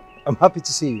right, well, I'm happy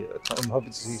to see you. I'm happy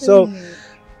to see you. So,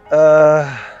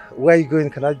 where are you going?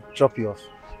 Can I drop you off?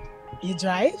 You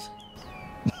drive?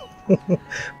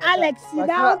 Alex, you My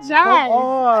now car- drive. Come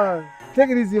on. Take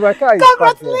it easy. My car is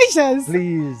Congratulations. parked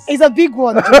here. Please. It's a big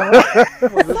one, Joe.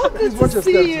 So good to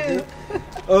see you. Okay?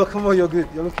 Oh, come on. You're good.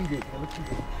 You're looking good. You're looking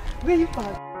good. Where you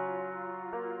parked?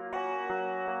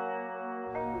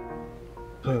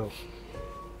 Pearl,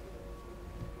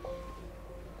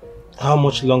 how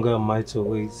much longer am I to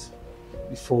wait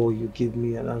before you give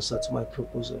me an answer to my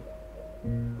proposal?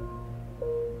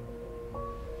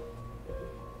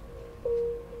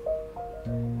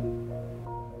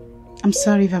 I'm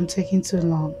sorry if I'm taking too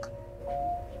long.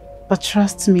 But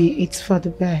trust me, it's for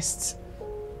the best.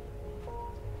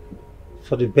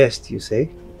 For the best, you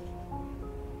say?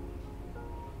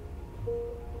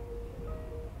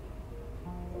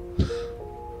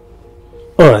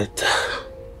 Alright.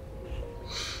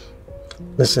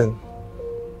 Listen.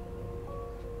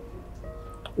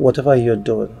 Whatever you're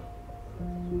doing,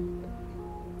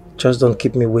 just don't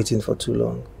keep me waiting for too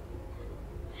long.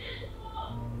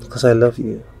 Because I love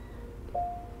you.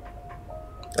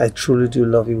 I truly do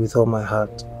love you with all my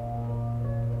heart.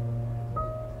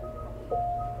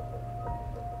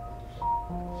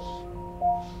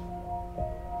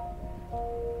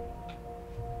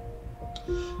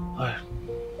 Alright,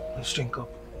 let's drink up.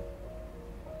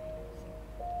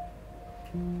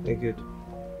 You're good.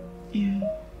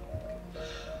 Yeah.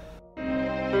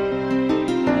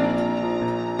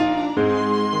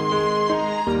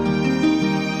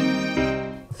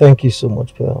 Thank you so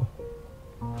much, Pearl.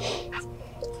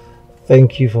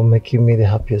 Thank you for making me the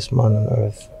happiest man on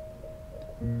earth.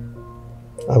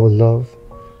 I will love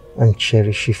and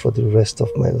cherish you for the rest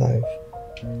of my life.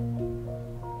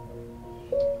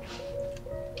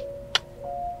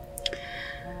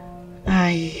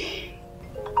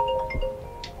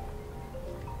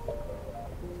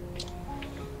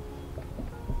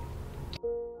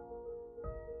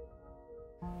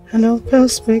 Hello, Pearl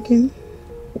speaking.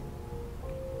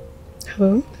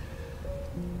 Hello?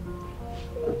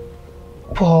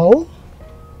 Paul?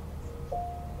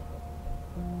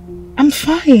 I'm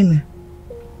fine.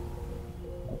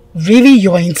 Really,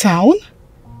 you're in town?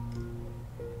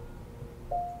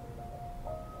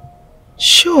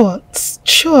 Sure,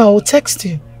 I'll text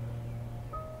you.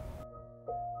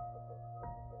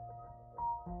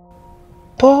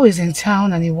 Paul is in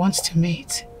town and he wants to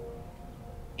meet.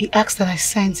 He asked that I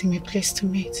send him a place to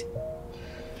meet.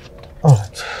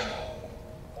 Alright.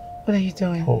 What are you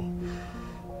doing? Oh,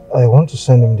 I want to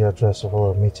send him the address of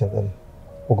our meeting, then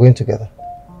we're going together.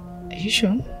 Are you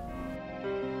sure?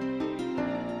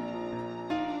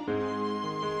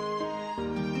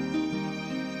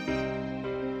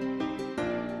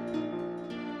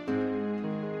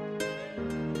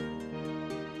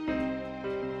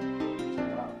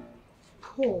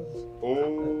 Paul.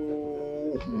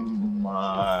 Oh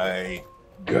my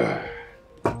God.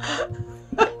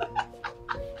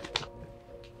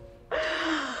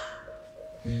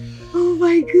 Oh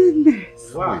my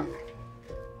goodness. Wow.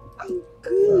 I'm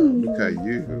good. Look at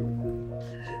you.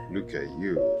 Look at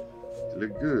you. You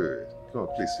look good. Come on,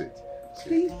 please sit.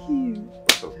 Thank you.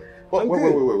 What's up, man?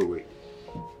 Oh, wait.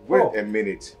 Wait a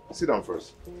minute. Sit down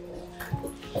first.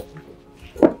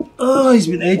 Oh, it's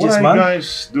been ages, man. What are you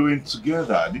guys doing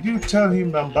together? Did you tell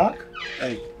him I'm back?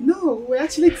 Hey. No, we're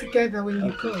actually together when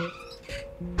you called.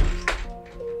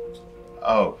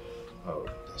 Oh,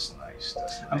 that's nice.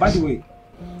 And by the way,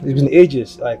 it's been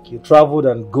ages. Like, you traveled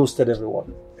and ghosted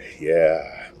everyone. Yeah,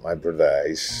 my brother,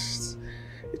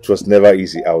 it was never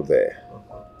easy out there.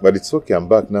 But it's okay, I'm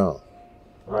back now.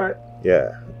 Alright.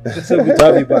 Yeah. It's so good to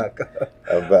have you back.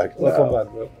 I'm back now. Welcome back,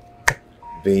 bro.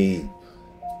 Babe,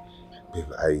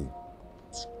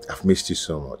 I've missed you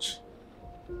so much.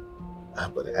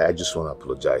 But I just want to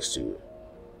apologize to you.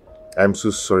 I'm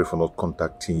so sorry for not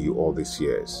contacting you all these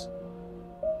years.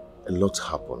 A lot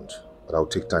happened, but I'll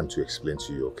take time to explain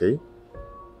to you, okay?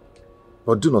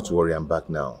 But do not worry, I'm back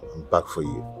now. I'm back for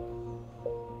you.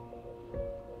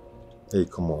 Hey,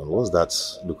 come on, what's that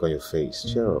look on your face?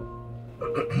 Cheer up.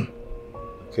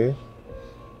 Okay?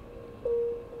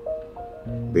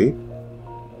 Babe?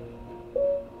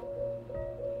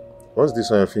 What's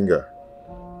this on your finger?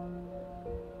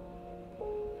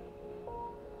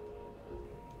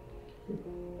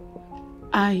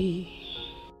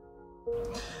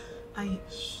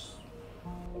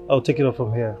 I'll take it up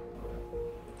from here.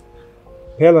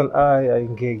 Pearl and I are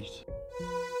engaged.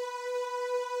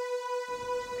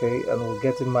 Okay, and we're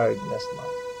getting married next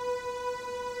month.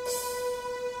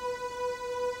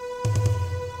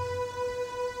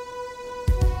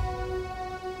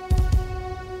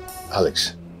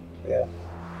 Alex. Yeah.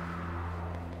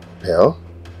 Pearl?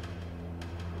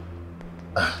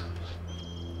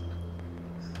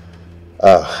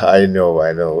 I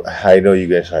know you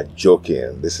guys are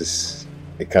joking. This is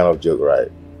a kind of joke,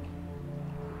 right?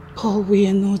 Paul, we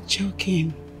are not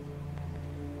joking.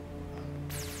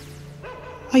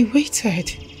 I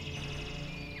waited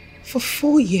for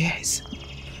 4 years.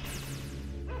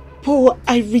 Paul,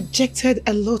 I rejected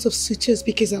a lot of suitors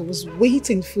because I was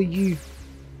waiting for you.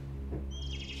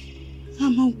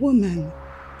 I'm a woman.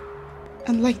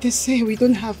 And like they say, we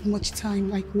don't have much time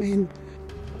like men.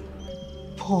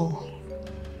 Paul,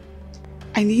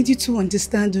 I need you to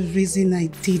understand the reason I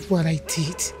did what I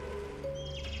did.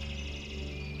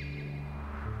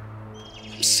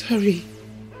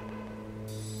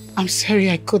 I'm sorry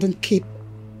I couldn't keep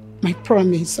my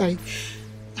promise. I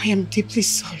am deeply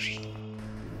sorry.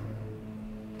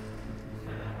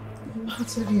 I'll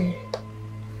tell you.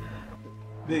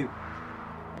 Babe.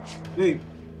 Babe.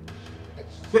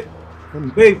 Babe.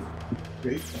 Babe.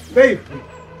 Babe. Babe.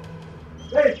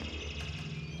 Babe.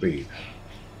 Babe.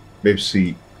 Babe,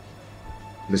 see,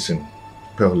 Listen,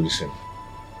 Pearl, listen.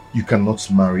 You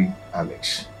cannot marry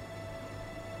Alex.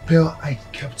 Pearl, I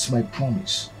kept my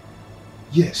promise.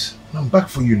 Yes, and I'm back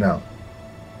for you now.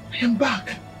 I am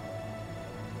back.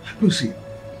 Lucy,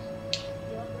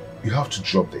 you have to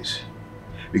drop this.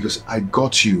 Because I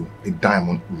got you a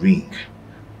diamond ring.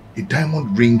 A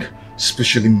diamond ring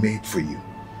specially made for you.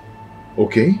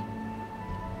 Okay?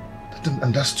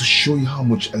 And that's to show you how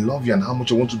much I love you and how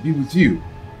much I want to be with you.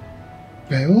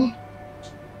 Pearl,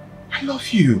 I love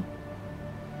you.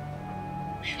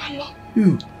 Babe, I love you.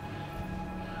 You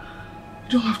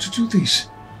don't have to do this.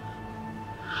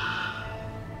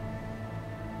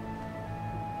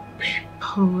 Babe,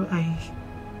 Paul, I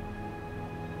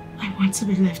want to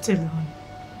be left alone.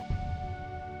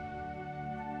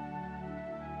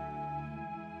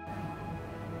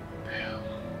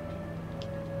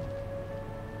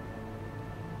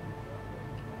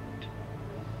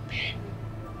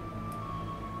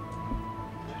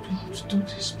 Do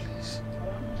this, please.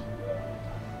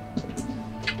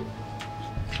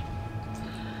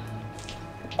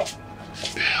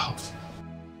 Bill.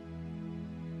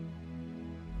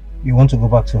 You want to go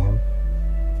back to him?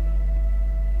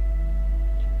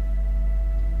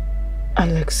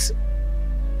 Alex,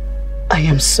 I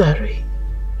am sorry.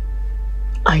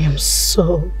 I am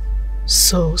so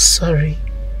sorry.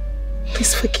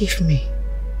 Please forgive me.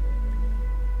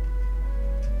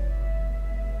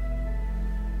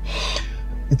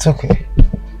 It's okay.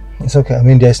 It's okay. I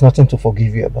mean, there's nothing to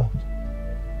forgive you about.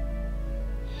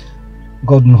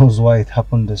 God knows why it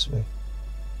happened this way.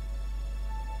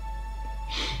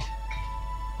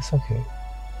 It's okay.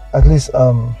 At least,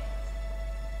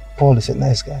 Paul is a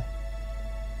nice guy.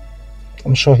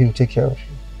 I'm sure he'll take care of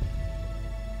you.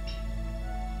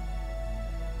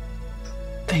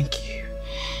 Thank you.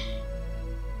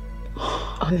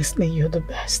 Honestly, you're the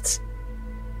best.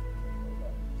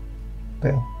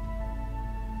 Bill.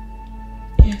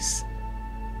 Yes.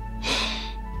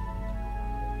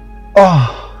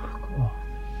 Oh,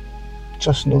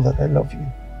 just know that I love you.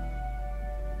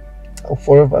 I'll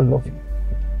forever love you.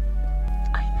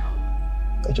 I know.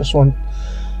 I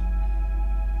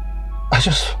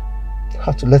just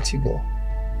have to let you go.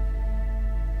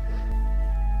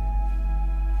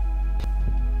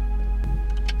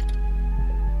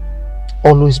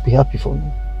 Always be happy for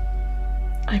me.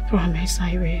 I promise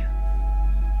I will.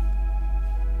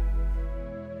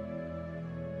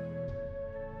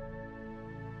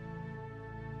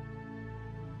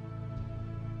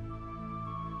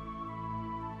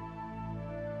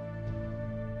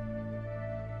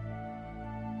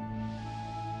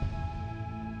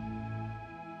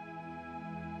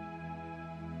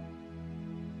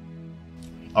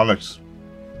 Alex,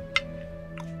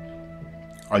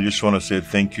 I just want to say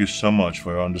thank you so much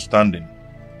for your understanding.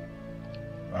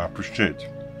 I appreciate it.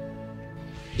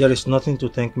 There is nothing to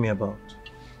thank me about.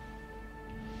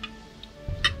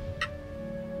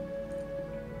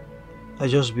 I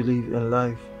just believe in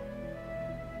life.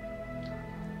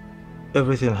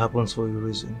 Everything happens for a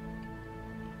reason.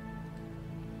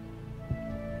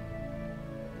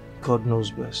 God knows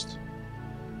best.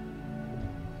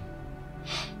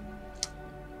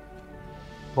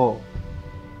 Paul.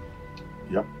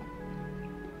 Yep.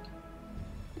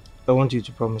 I want you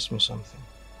to promise me something.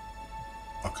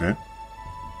 Okay.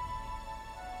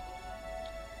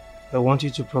 I want you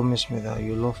to promise me that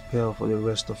you love Pearl for the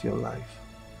rest of your life.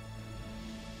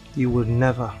 You will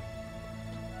never,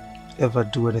 ever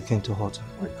do anything to hurt her.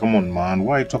 Wait, come on, man.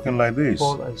 Why are you talking like this?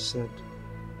 Paul, I said,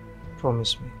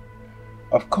 promise me.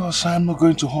 Of course, I am not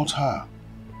going to hurt her.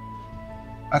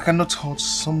 I cannot hurt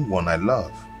someone I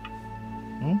love.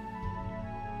 Hmm?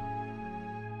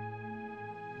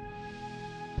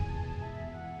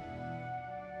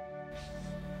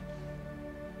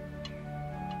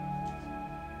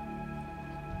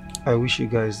 I wish you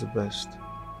guys the best.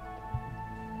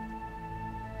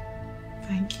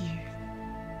 Thank you.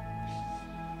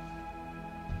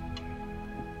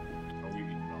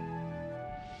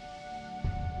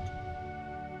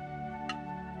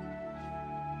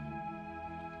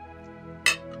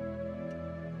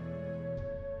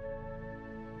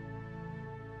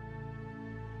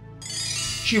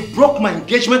 She broke my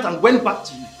engagement and went back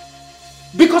to you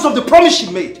because of the promise she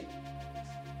made.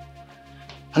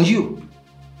 And you,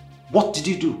 what did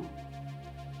you do?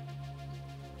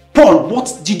 Paul,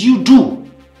 what did you do?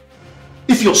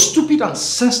 If you're stupid and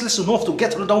senseless enough to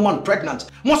get another woman pregnant,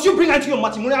 must you bring her into your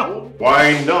matrimonial home?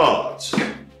 Why not?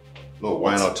 No,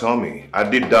 why not? Tell me. I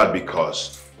did that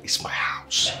because it's my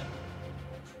house.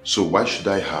 So why should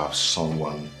I have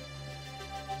someone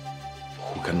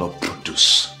who cannot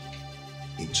produce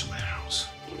into my house?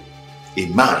 A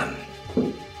man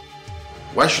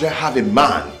Why should I have a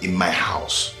man in my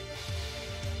house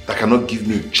that cannot give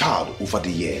me a child over the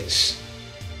years?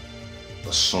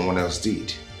 But someone else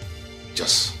did.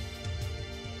 Just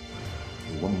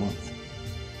in 1 month.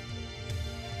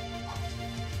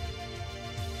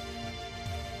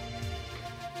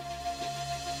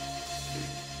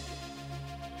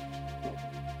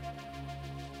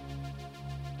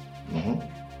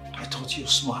 I thought you were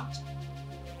smart.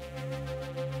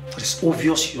 But it's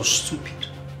obvious you're stupid,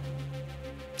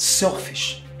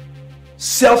 selfish,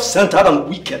 self-centered and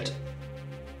wicked.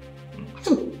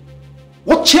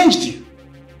 What changed you?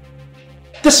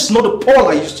 This is not the Paul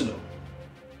I used to know.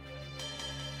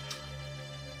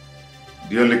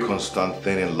 The only constant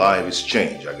thing in life is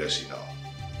change, I guess you know.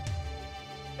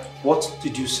 What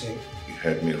did you say? You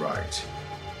heard me right.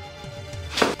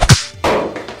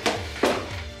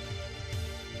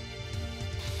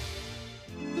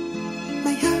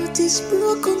 My heart is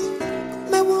broken,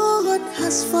 my world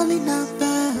has fallen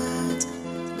apart.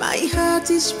 My heart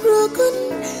is broken,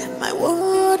 my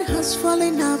world has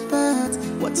fallen apart.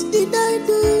 What did I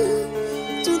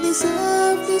do to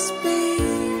deserve this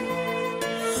pain?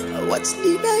 What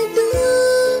did I do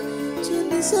to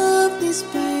deserve this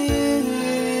pain?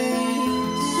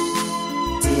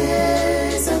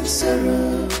 Tears and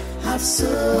sorrow have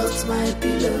soaked my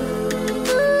pillow.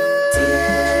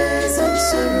 Tears and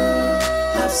sorrow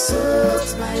have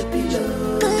soaked my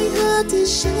pillow. My heart is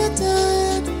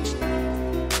shattered.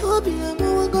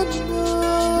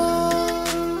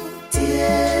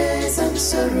 Tears and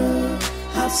sorrow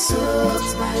have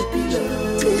soaked my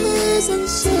pillow. Tears and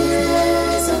sorrow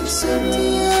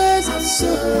have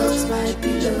soaked my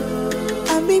pillow.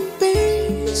 I'm in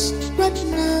pain right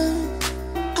now.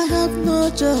 I have no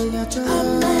joy at all.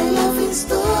 I'm my laughing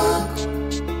stock.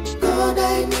 God,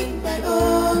 I need my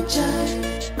own child.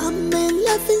 I'm my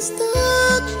laughing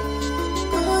stock.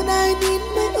 God, I need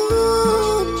my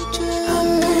own child. I'm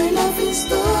my laughing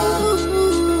stock.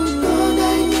 God,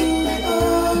 I need my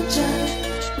own child.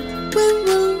 When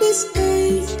will this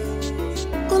end?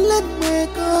 Oh, let me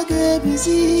go get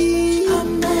busy.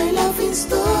 I'm my laughing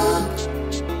stock.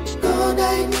 God,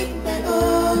 I need my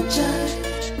own child.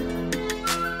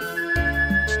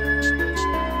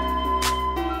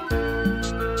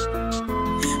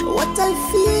 What I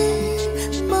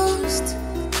fear most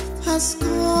has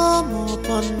come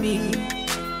upon me.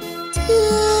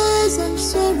 Tears and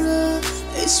sorrow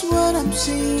is what I'm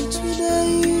seeing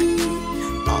today.